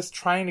 Well, I was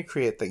trying to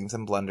create things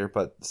in Blender,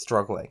 but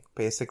struggling.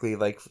 Basically,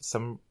 like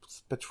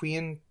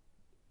between,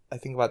 I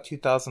think about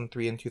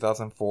 2003 and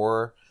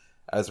 2004,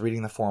 I was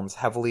reading the forums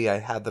heavily. I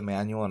had the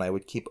manual and I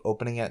would keep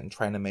opening it and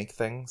trying to make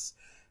things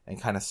and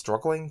kind of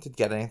struggling to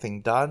get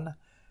anything done.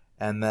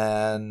 And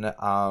then,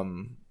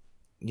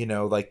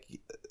 like,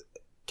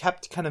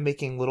 kept kind of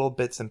making little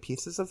bits and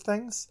pieces of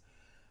things.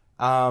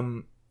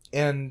 And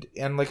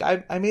like,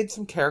 I made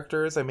some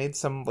characters. I made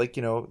some, like,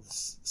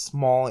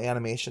 small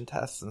animation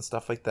tests and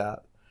stuff like that.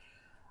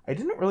 I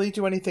didn't really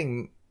do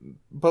anything,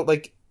 but,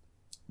 like,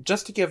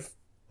 just to give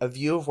a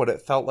view of what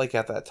it felt like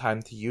at that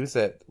time to use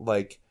it,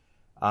 like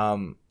I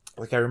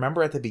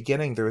remember at the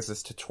beginning there was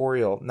this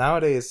tutorial.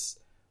 Nowadays,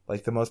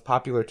 like, the most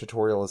popular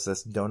tutorial is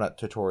this donut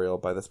tutorial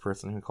by this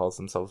person who calls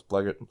themselves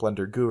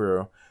Blender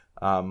Guru,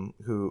 and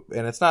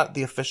it's not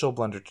the official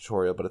Blender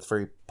tutorial, but it's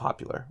very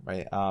popular,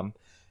 right?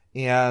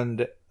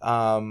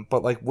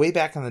 But like way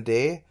back in the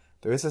day,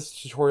 there was this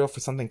tutorial for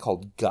something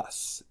called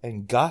Gus,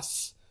 and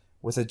Gus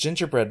was a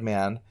gingerbread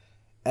man,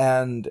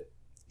 and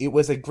it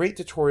was a great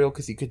tutorial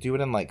because you could do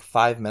it in like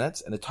 5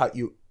 minutes, and it taught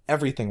you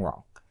everything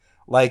wrong.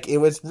 Like, it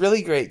was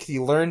really great because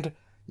you learned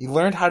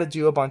how to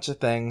do a bunch of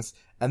things,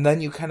 and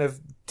then you kind of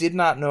did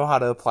not know how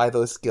to apply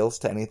those skills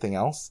to anything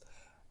else.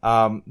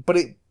 But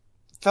it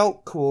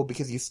felt cool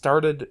because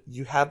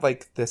you had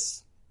like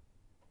this,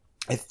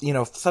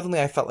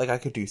 suddenly I felt like I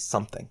could do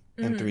something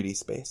in 3D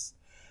space.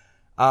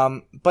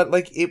 But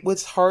like, it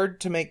was hard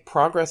to make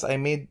progress. I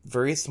made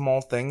very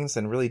small things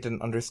and really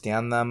didn't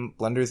understand them.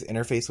 Blender's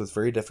interface was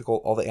very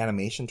difficult. All the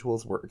animation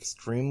tools were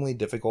extremely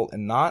difficult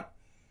and not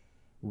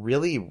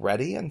really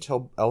ready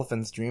until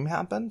Elephant's Dream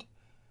happened.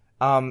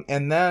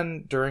 And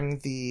then during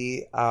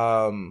the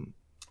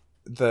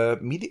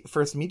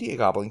first Media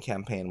Goblin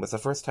campaign was the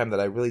first time that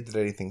I really did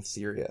anything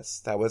serious.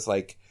 That was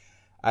like,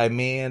 I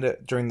made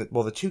during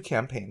the two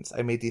campaigns,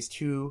 I made these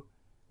 2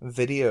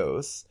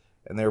 videos,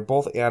 and they were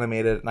both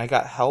animated, and I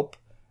got help,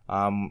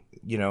 from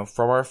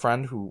our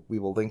friend who we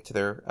will link to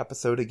their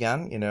episode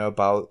again,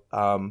 about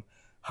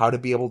how to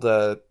be able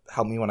to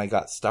help me when I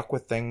got stuck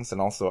with things,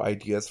 and also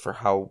ideas for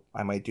how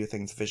I might do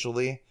things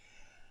visually.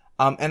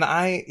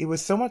 It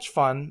was so much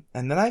fun.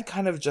 And then I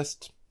kind of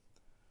just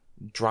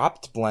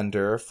dropped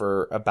Blender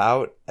for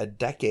about a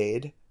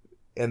decade.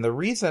 And the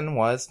reason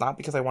was not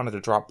because I wanted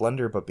to drop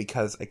Blender, but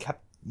because I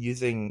kept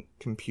using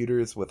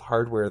computers with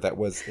hardware that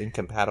was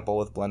incompatible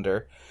with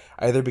Blender,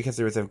 either because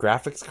there was a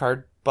graphics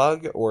card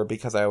bug or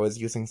because I was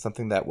using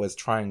something that was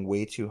trying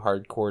way too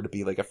hardcore to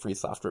be like a free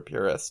software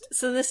purist.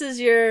 So this is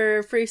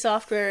your free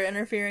software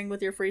interfering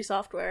with your free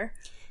software?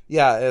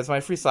 Yeah, it's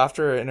my free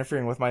software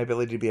interfering with my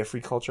ability to be a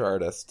free culture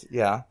artist.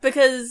 Yeah.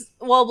 Because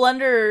while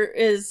Blender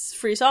is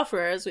free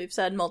software, as we've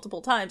said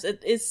multiple times,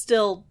 it is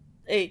still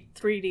a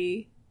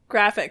 3D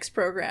graphics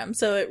program,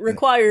 so it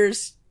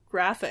requires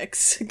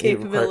graphics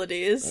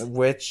capabilities.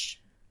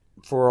 Which,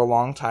 for a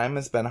long time,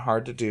 has been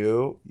hard to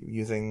do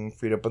using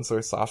free open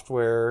source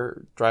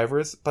software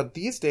drivers. But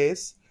these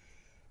days,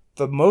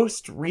 the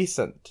most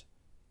recent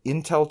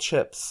Intel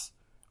chips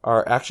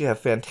actually have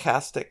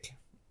fantastic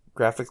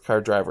graphics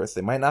card drivers.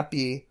 They might not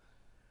be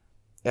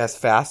as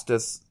fast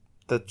as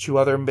the two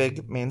other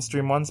big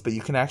mainstream ones, but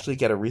you can actually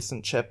get a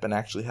recent chip and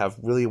actually have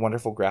really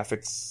wonderful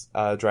graphics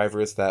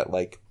drivers that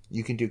like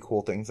you can do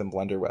cool things in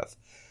Blender with.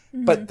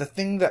 Mm-hmm. But the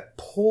thing that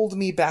pulled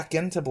me back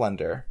into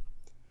Blender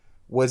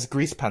was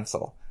Grease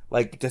Pencil.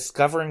 Like,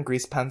 discovering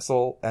Grease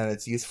Pencil and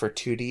its use for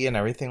 2D and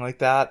everything like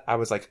that, I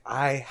was like,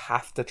 I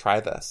have to try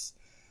this.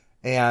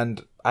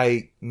 And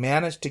I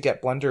managed to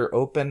get Blender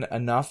open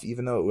enough,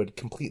 even though it would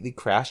completely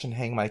crash and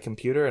hang my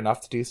computer,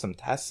 enough to do some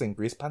tests in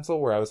Grease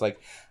Pencil where I was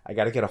like, I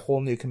gotta get a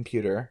whole new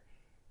computer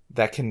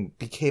that can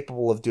be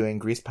capable of doing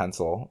Grease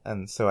Pencil.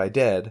 And so I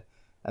did.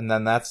 And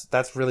then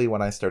that's really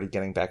when I started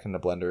getting back into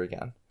Blender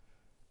again.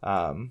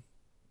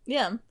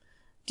 Yeah.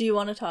 Do you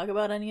want to talk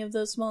about any of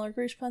those smaller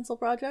Grease Pencil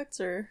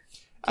projects, or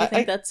do you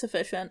think that's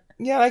sufficient?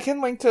 Yeah, I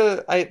can link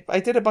to... I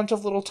did a bunch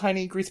of little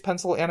tiny Grease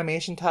Pencil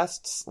animation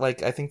tests.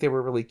 Like, I think they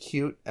were really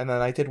cute. And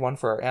then I did one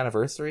for our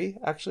anniversary,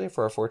 actually,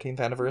 for our 14th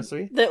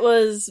anniversary. That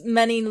was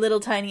many little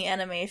tiny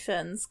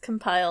animations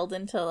compiled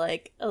into,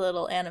 like, a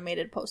little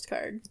animated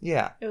postcard.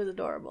 Yeah. It was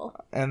adorable.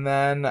 And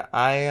then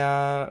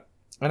I'm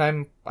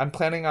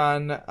planning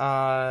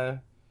on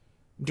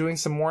doing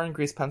some more in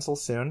Grease Pencil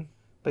soon.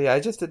 But yeah,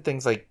 I just did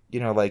things like,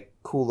 like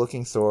cool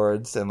looking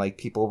swords and like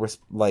people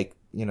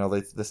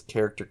this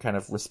character kind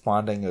of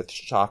responding with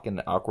shock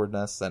and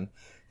awkwardness and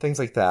things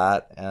like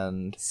that.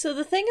 And so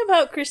the thing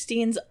about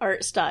Christine's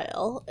art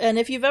style, and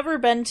if you've ever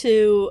been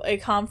to a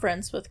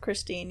conference with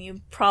Christine,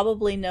 you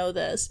probably know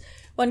this.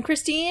 When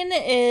Christine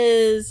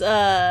is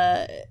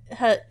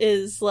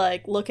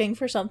like looking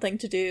for something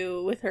to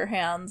do with her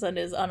hands and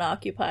is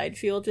unoccupied,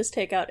 she will just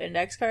take out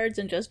index cards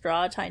and just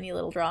draw tiny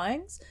little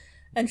drawings.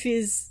 And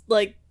she's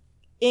like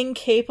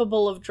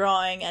incapable of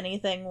drawing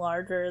anything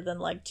larger than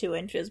like 2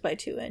 inches by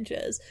 2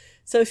 inches.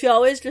 So she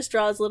always just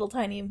draws little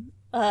tiny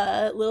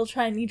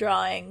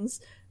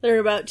drawings that are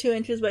about 2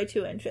 inches by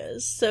 2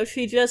 inches. So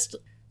she just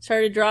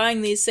started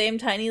drawing these same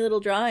tiny little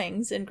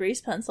drawings in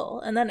Grease Pencil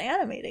and then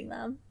animating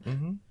them.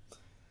 Mm-hmm.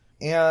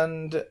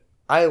 And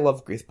I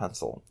love Grease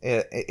Pencil.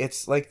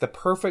 It's like the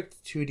perfect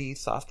 2D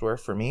software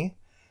for me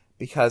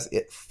because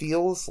it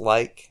feels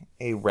like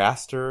a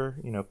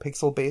raster,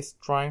 pixel-based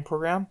drawing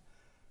program.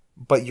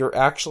 But you're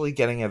actually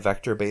getting a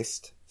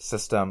vector-based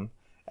system,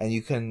 and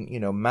you can,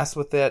 mess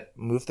with it,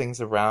 move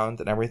things around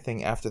and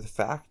everything after the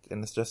fact,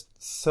 and it's just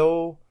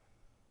so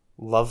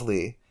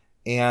lovely.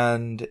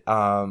 And,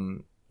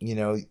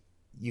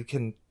 you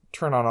can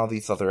turn on all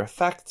these other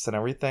effects and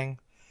everything.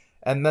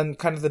 And then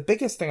kind of the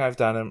biggest thing I've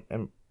done, and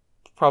I'm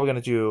probably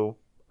going to do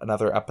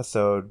another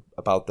episode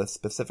about this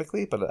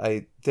specifically, but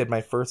I did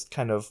my first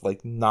kind of,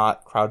 like,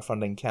 not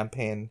crowdfunding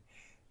campaign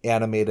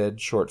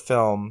animated short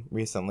film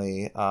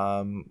recently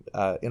in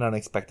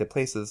Unexpected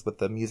Places with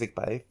the music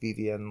by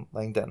Vivian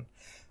Langdon.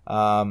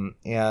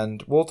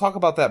 And we'll talk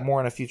about that more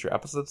in a future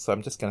episode, so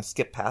I'm just going to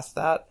skip past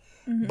that.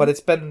 Mm-hmm. But it's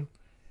been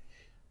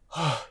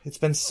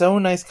so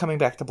nice coming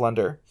back to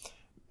Blender.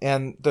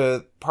 And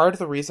the part of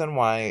the reason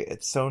why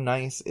it's so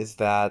nice is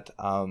that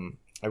I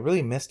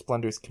really missed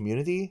Blender's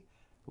community.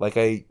 Like,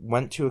 I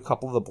went to a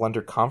couple of the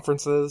Blender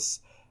conferences.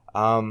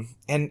 And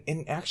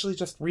actually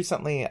just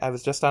recently, I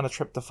was just on a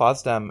trip to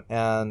FOSDEM,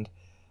 and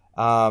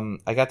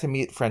I got to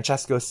meet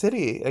Francesco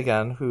Citti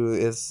again, who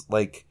is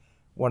like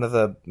one of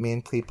the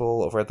main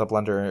people over at the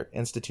Blender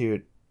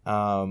Institute,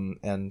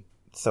 and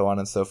so on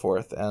and so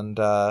forth. And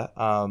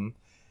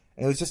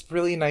it was just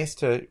really nice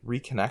to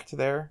reconnect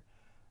there.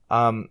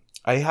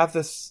 I have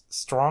this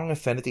strong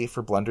affinity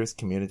for Blender's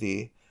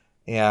community,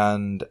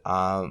 and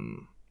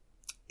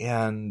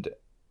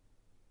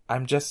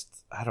I'm just,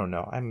 I don't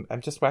know,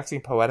 I'm just waxing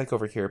poetic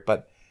over here,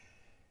 but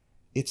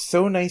it's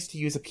so nice to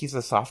use a piece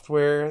of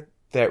software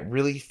that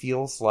really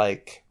feels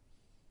like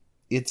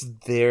it's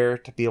there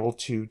to be able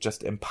to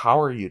just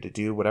empower you to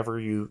do whatever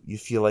you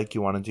feel like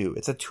you want to do.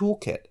 It's a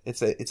toolkit.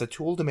 It's a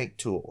tool to make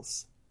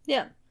tools.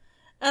 Yeah.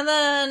 And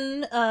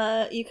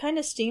then you kind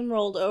of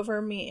steamrolled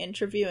over me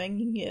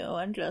interviewing you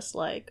and just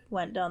like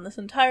went down this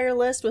entire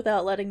list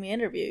without letting me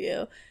interview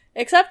you.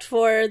 Except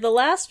for the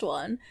last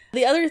one.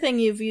 The other thing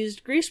you've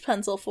used Grease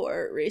Pencil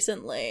for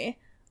recently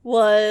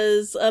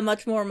was a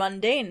much more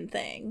mundane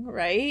thing,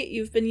 right?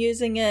 You've been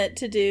using it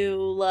to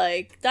do,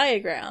 like,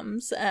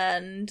 diagrams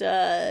and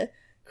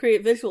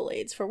create visual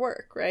aids for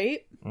work,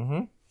 right?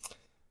 Mm-hmm.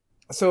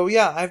 So,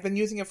 yeah, I've been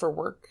using it for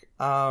work.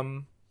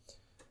 One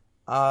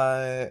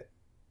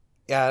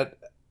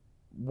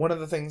of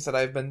the things that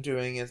I've been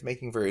doing is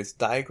making various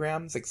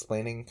diagrams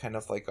explaining kind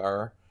of like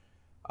our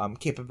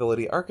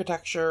capability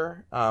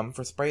architecture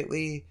for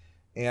Sprightly,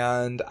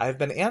 and I've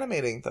been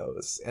animating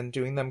those and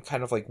doing them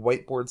kind of like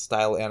whiteboard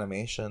style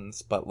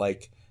animations, but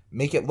like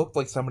make it look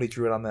like somebody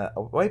drew it on a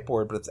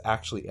whiteboard, but it's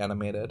actually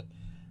animated.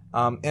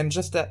 And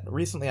just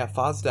recently at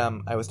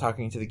FOSDEM, I was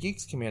talking to the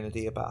Geeks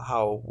community about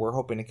how we're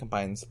hoping to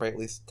combine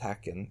Sprightly's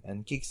tech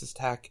and Geeks'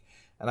 tech,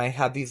 and I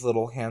had these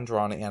little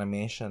hand-drawn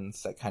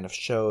animations that kind of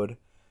showed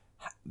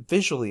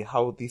visually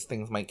how these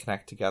things might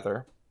connect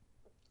together.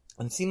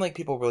 And it seemed like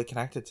people really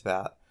connected to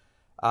that.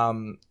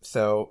 And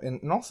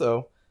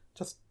also,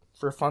 just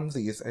for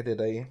funsies, I did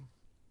a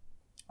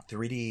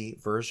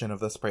 3D version of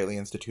the Sprightly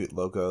Institute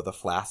logo, the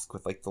flask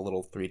with like the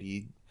little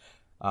 3D,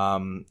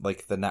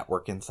 like the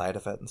network inside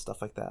of it and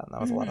stuff like that. And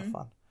that was a lot of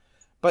fun.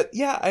 But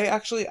yeah,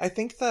 I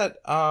think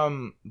that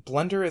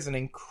Blender is an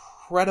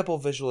incredible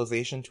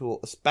visualization tool,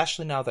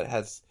 especially now that it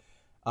has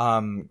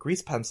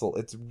Grease Pencil.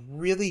 It's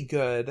really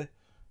good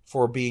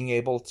for being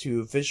able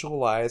to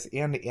visualize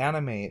and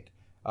animate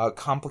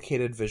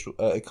complicated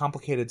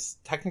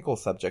technical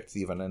subjects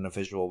even in a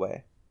visual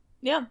way.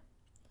 Yeah.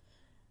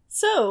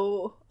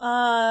 So,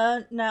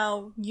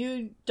 now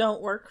you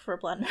don't work for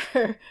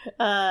Blender.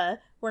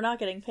 We're not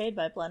getting paid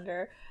by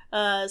Blender.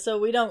 So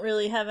we don't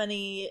really have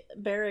any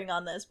bearing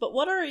on this. But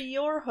what are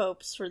your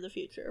hopes for the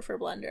future for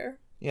Blender?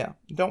 Yeah.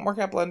 Don't work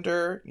at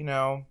Blender,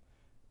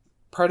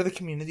 part of the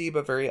community,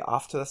 but very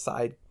off to the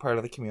side part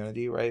of the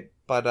community, right?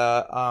 But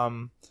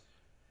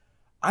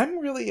I'm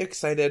really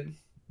excited,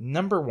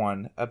 number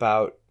one,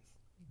 about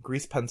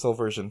Grease Pencil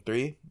version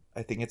 3.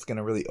 I think it's going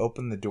to really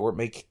open the door,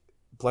 make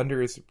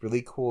Blender's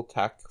really cool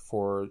tech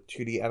for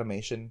 2D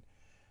animation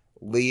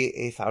lay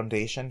a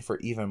foundation for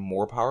even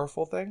more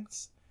powerful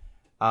things.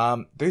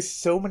 There's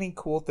so many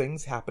cool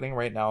things happening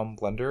right now in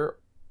Blender.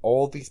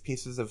 All these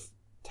pieces of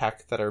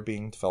tech that are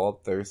being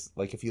developed, there's,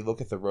 like, if you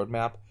look at the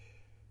roadmap,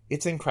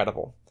 it's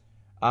incredible.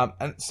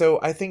 And so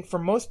I think for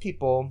most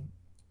people,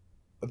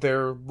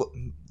 they're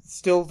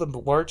still the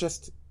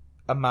largest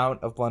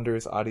amount of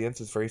Blender's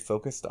audience is very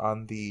focused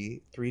on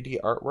the 3D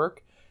artwork.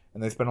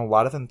 And there's been a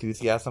lot of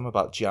enthusiasm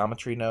about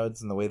geometry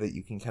nodes and the way that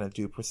you can kind of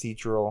do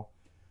procedural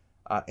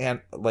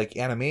and like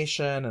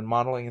animation and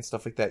modeling and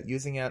stuff like that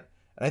using it.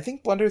 And I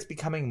think Blender is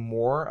becoming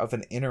more of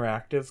an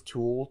interactive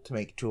tool to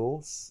make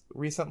tools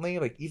recently,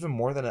 like even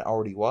more than it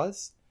already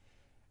was.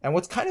 And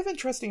what's kind of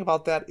interesting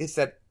about that is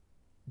that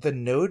the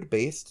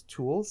node-based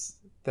tools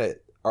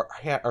that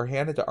are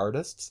handed to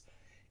artists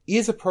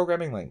is a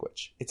programming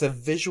language. It's a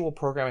visual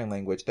programming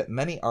language that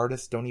many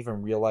artists don't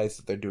even realize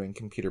that they're doing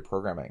computer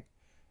programming.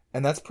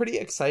 And that's pretty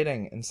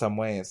exciting in some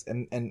ways.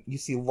 And you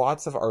see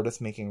lots of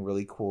artists making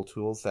really cool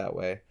tools that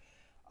way.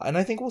 And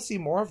I think we'll see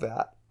more of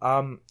that.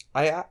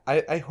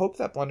 I hope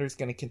that Blender is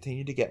going to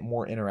continue to get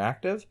more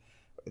interactive.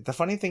 The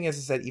funny thing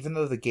is that even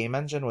though the game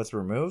engine was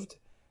removed,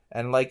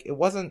 and like it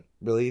wasn't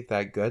really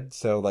that good,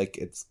 so like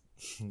it's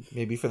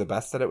maybe for the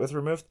best that it was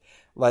removed,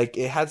 like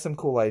it had some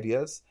cool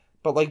ideas.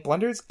 But like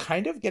Blender's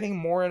kind of getting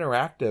more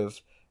interactive.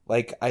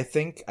 Like I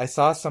think I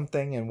saw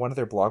something in one of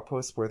their blog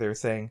posts where they're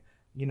saying,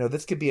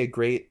 this could be a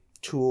great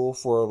tool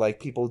for like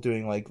people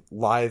doing like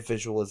live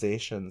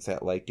visualizations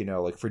at like,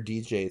 like for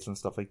DJs and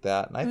stuff like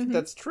that. And I think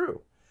that's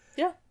true.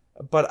 Yeah.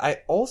 But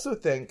I also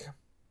think,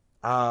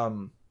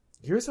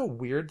 here's a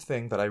weird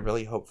thing that I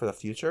really hope for the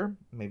future.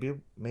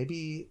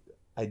 Maybe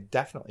I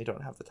definitely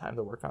don't have the time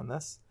to work on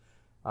this.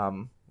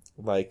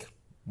 Like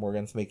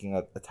Morgan's making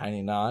a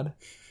tiny nod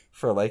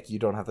for like, you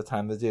don't have the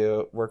time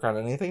to work on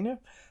anything new.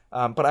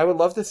 But I would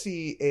love to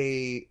see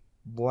a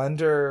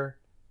Blender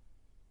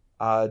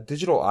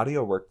digital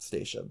audio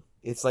workstation.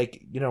 It's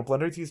like,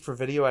 Blender's used for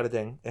video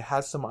editing. It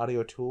has some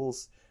audio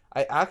tools.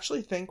 I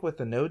actually think with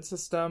the node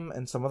system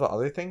and some of the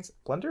other things,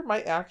 Blender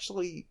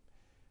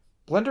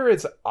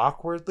is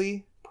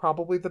awkwardly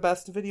probably the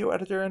best video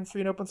editor in free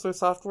and open source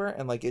software,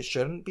 and like it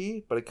shouldn't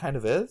be, but it kind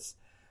of is.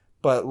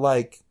 But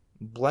like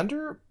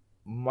Blender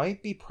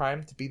might be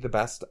primed to be the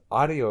best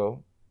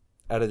audio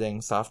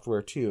editing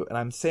software too. And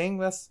I'm saying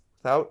this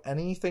without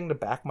anything to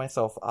back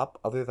myself up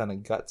other than a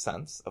gut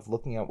sense of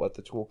looking at what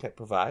the toolkit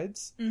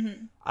provides.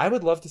 Mm-hmm. I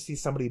would love to see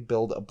somebody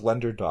build a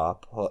Blender DAW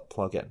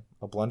plugin,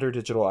 a Blender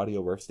Digital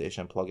Audio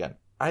Workstation plugin.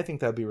 I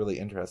think that'd be really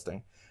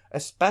interesting,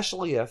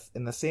 especially if,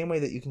 in the same way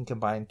that you can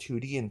combine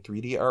 2D and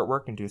 3D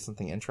artwork and do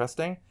something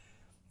interesting,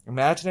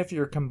 imagine if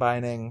you're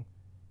combining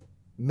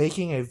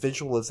making a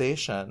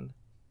visualization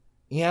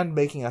and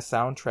making a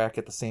soundtrack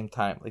at the same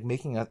time, like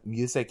making a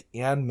music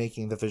and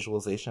making the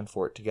visualization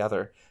for it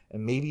together,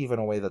 and maybe even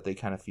a way that they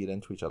kind of feed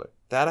into each other.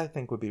 That I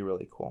think would be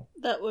really cool.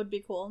 That would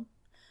be cool.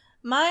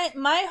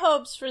 My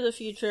hopes for the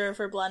future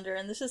for Blender,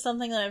 and this is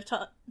something that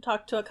I've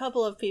talked to a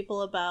couple of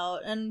people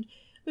about, and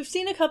we've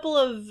seen a couple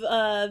of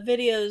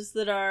videos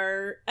that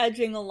are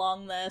edging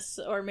along this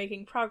or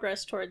making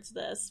progress towards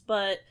this,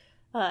 but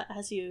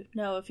as you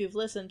know, if you've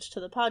listened to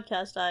the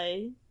podcast,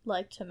 I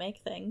like to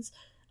make things,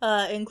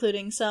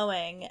 including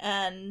sewing,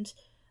 and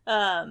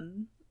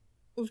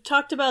we've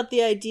talked about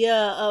the idea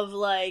of,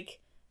 like,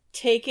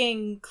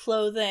 taking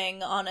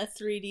clothing on a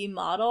 3D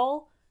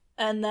model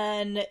and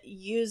then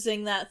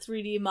using that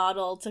 3D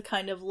model to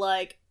kind of,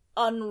 like,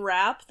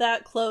 unwrap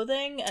that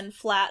clothing and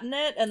flatten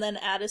it and then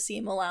add a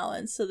seam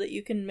allowance so that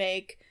you can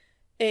make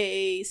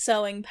a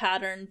sewing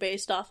pattern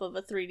based off of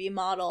a 3D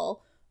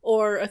model,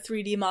 or a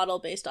 3D model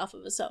based off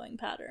of a sewing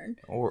pattern.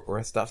 Or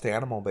a stuffed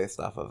animal based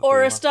off of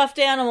Or a stuffed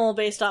animal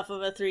based off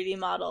of a 3D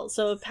model.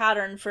 So a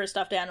pattern for a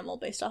stuffed animal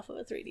based off of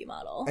a 3D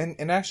model.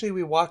 And actually,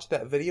 we watched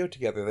that video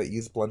together that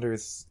used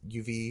Blender's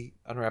UV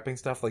unwrapping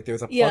stuff. Like,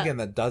 there's a plugin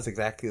that does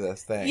exactly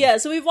this thing. Yeah,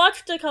 so we've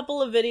watched a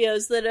couple of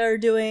videos that are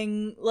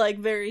doing, like,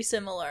 very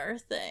similar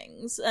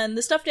things. And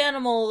the stuffed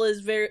animal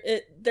is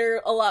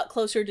they're a lot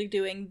closer to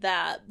doing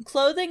that.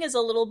 Clothing is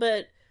a little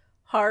bit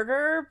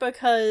harder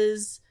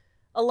because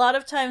a lot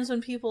of times when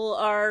people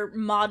are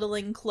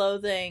modeling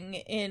clothing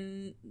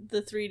in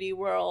the 3D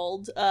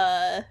world,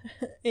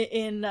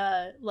 in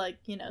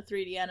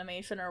 3D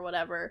animation or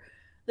whatever,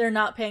 they're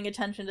not paying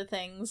attention to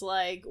things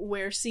like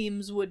where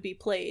seams would be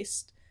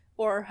placed,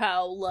 or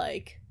how,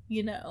 like,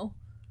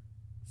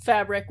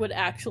 fabric would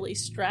actually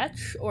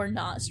stretch or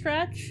not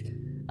stretch.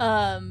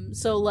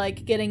 So,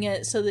 like, getting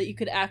it so that you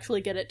could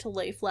actually get it to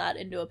lay flat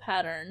into a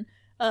pattern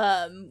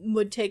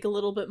would take a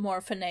little bit more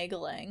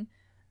finagling.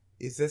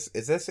 Is this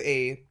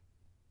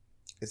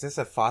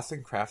a Foss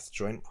and Crafts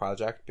joint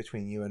project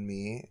between you and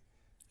me?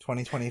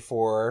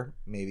 2024,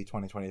 maybe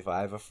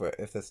 2025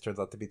 if this turns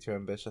out to be too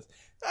ambitious.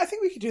 I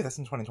think we could do this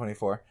in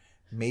 2024.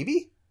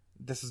 Maybe.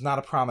 This is not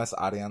a promise,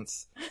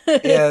 audience.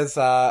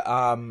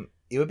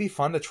 It would be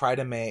fun to try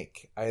to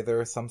make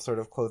either some sort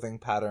of clothing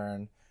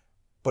pattern,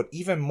 but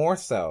even more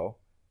so,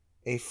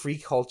 a free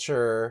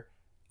culture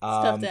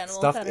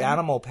stuffed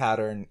animal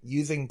pattern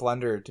using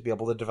Blender to be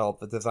able to develop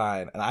the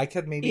design. And I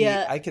could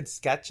I could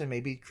sketch and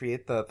maybe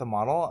create the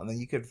model, and then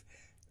you could...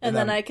 And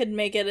then I could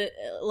make it,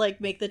 like,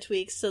 make the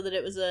tweaks so that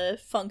it was a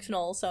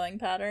functional sewing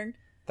pattern.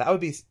 That would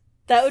be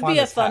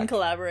a fun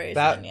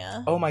collaboration,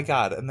 yeah. Oh my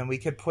god, and then we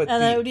could put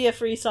that would be a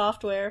free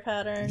software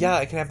pattern. Yeah,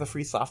 I could have the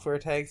free software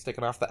tag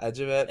sticking off the edge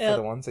of it for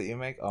the ones that you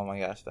make. Oh my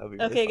gosh, that would be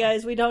really fun.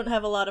 Guys, we don't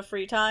have a lot of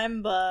free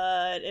time,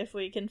 but if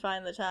we can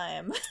find the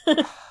time...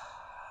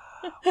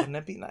 Wouldn't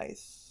it be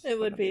nice? It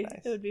would be.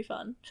 It would be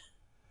fun.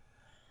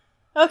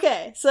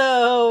 Okay,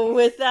 so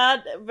with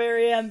that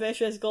very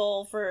ambitious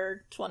goal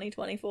for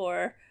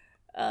 2024,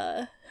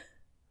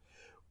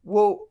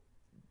 well,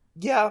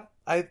 yeah.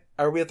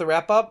 Are we at the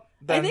wrap up?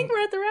 I think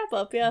we're at the wrap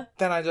up. Yeah.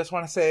 Then I just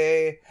want to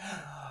say,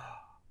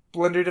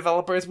 Blender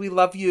developers, we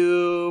love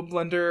you.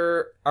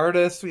 Blender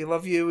artists, we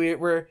love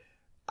you.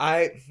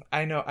 I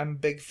know I'm a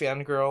big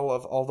fangirl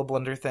of all the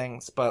Blender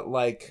things, but,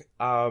 like,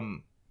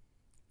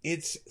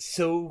 it's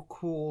so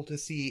cool to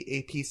see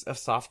a piece of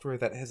software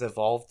that has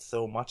evolved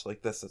so much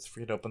like this. It's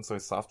free and open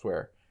source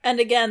software.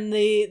 And again,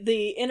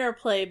 the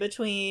interplay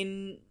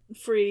between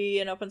free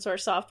and open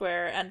source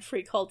software and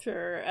free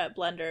culture at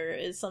Blender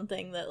is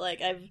something that,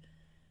 like,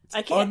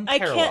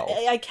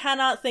 I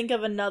cannot think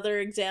of another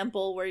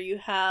example where you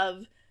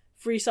have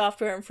free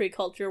software and free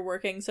culture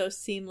working so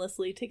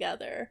seamlessly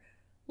together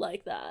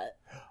like that.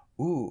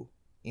 Ooh,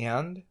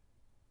 and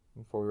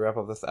before we wrap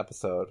up this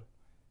episode,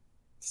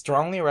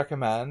 strongly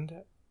recommend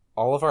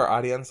all of our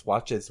audience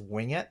watches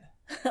Wing It.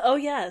 Oh,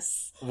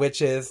 yes.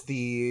 Which is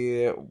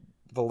the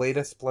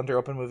latest Blender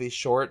Open Movie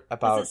short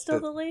about... Is it still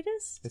the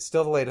latest? It's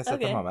still the latest at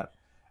the moment.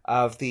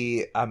 Of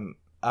the...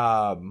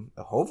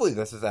 hopefully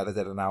this is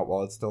edited and out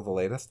while it's still the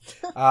latest.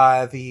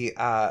 Of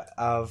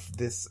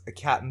this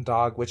cat and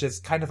dog, which is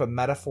kind of a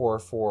metaphor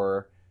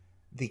for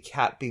the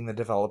cat being the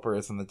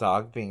developers and the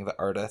dog being the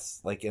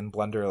artists, like in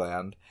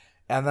Blenderland.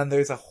 And then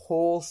there's a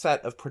whole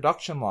set of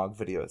production log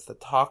videos that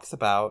talks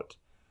about,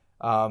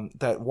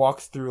 that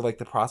walks through, like,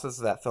 the process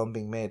of that film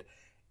being made.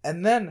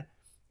 And then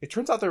it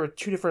turns out there were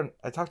two different...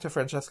 I talked to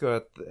Francesco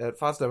at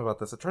FOSDEM about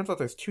this. It turns out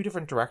there's two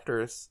different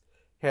directors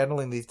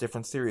handling these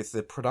different series.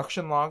 The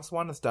production logs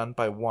one is done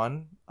by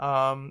one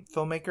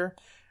filmmaker,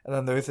 and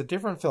then there's a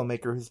different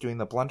filmmaker who's doing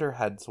the Blender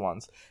Heads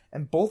ones.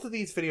 And both of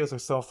these videos are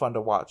so fun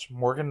to watch.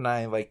 Morgan and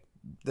I,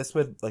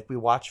 we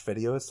watch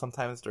videos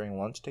sometimes during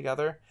lunch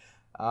together.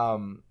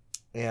 On,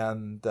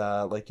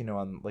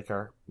 like,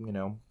 our,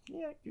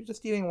 you're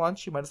just eating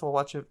lunch, you might as well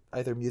watch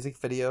either music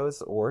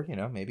videos or,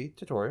 maybe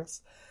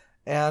tutorials.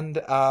 And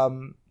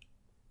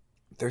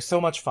they're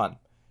so much fun.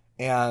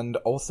 And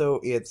also,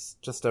 it's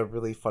just a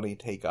really funny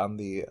take on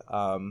the,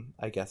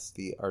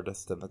 the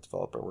artist and the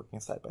developer working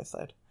side by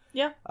side.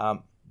 Yeah.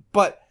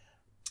 But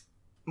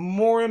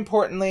more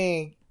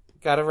importantly,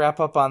 gotta wrap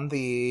up on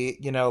the,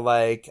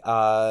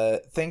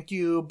 thank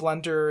you,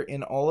 Blender,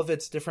 in all of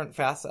its different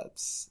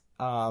facets.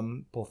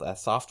 Both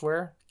as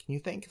software, Can you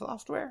thank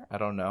software? I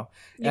don't know.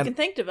 You can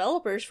thank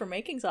developers for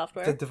making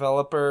software. The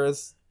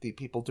developers, the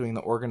people doing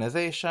the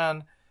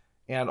organization,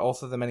 and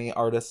also the many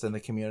artists in the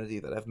community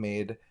that have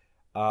made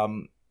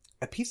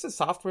a piece of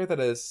software that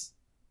is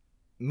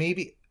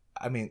maybe...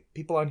 I mean,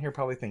 people on here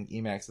probably think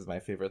Emacs is my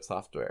favorite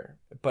software,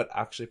 but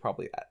actually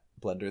probably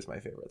Blender is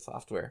my favorite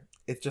software.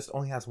 It just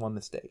only has one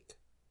mistake.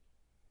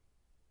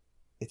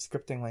 Its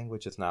scripting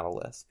language is not a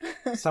Lisp.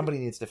 Somebody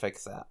needs to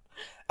fix that.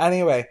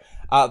 Anyway,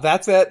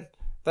 that's it.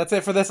 That's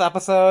it for this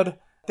episode.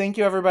 Thank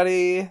you,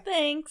 everybody.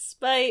 Thanks.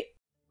 Bye.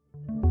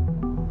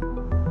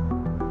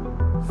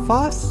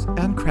 Foss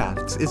and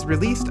Crafts is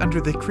released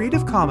under the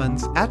Creative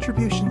Commons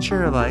Attribution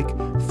Share-alike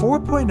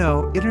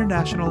 4.0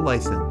 International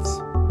License.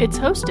 It's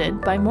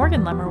hosted by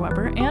Morgan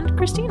Lemmer-Webber and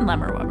Christine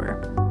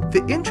Lemmer-Webber.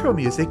 The intro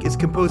music is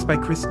composed by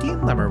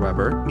Christine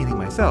Lemmer-Webber, meaning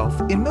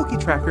myself, in Milky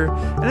Tracker,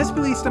 and is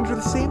released under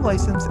the same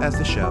license as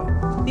the show.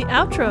 The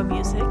outro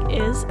music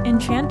is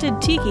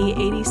Enchanted Tiki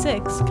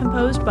 86,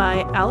 composed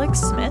by Alex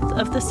Smith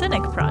of the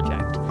Cynic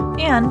Project,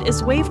 and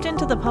is waived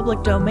into the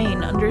public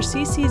domain under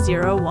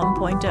CC0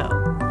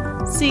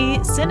 1.0. See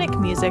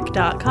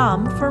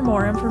cynicmusic.com for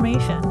more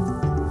information.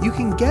 You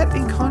can get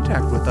in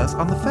contact with us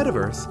on the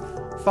Fediverse,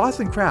 Foss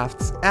and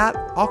Crafts at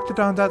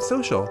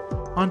octodon.social,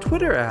 on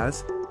Twitter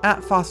as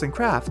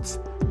 @FossandCrafts,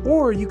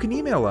 or you can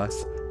email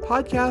us,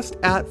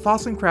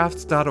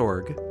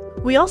 podcast@fossandcrafts.org.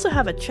 We also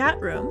have a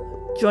chat room.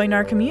 Join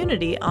our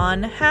community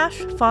on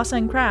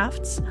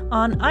 #FossandCrafts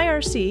on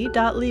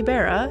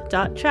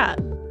irc.libera.chat.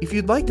 If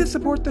you'd like to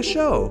support the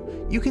show,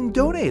 you can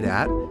donate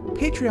at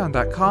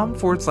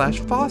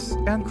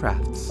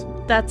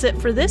patreon.com/FossandCrafts. That's it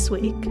for this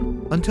week.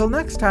 Until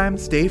next time,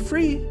 stay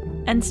free.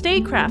 And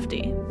stay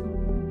crafty.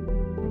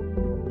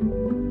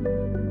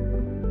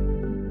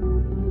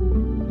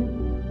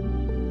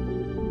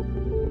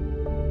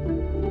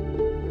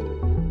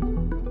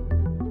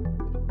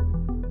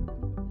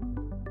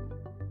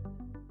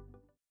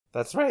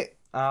 That's right.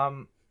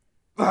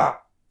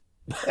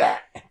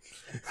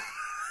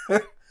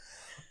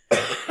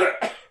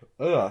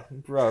 Ugh,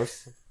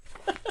 gross.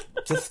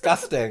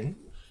 Disgusting.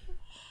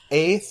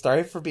 A,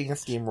 sorry for being a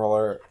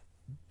steamroller.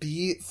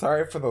 B,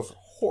 sorry for those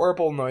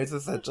horrible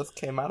noises that just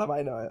came out of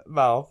my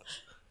mouth.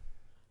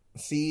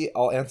 C,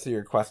 I'll answer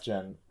your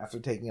question after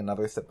taking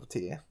another sip of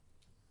tea.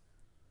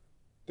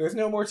 There's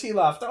no more tea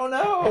left. Oh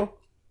no!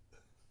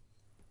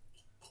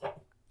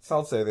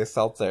 Seltzer, there's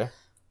seltzer.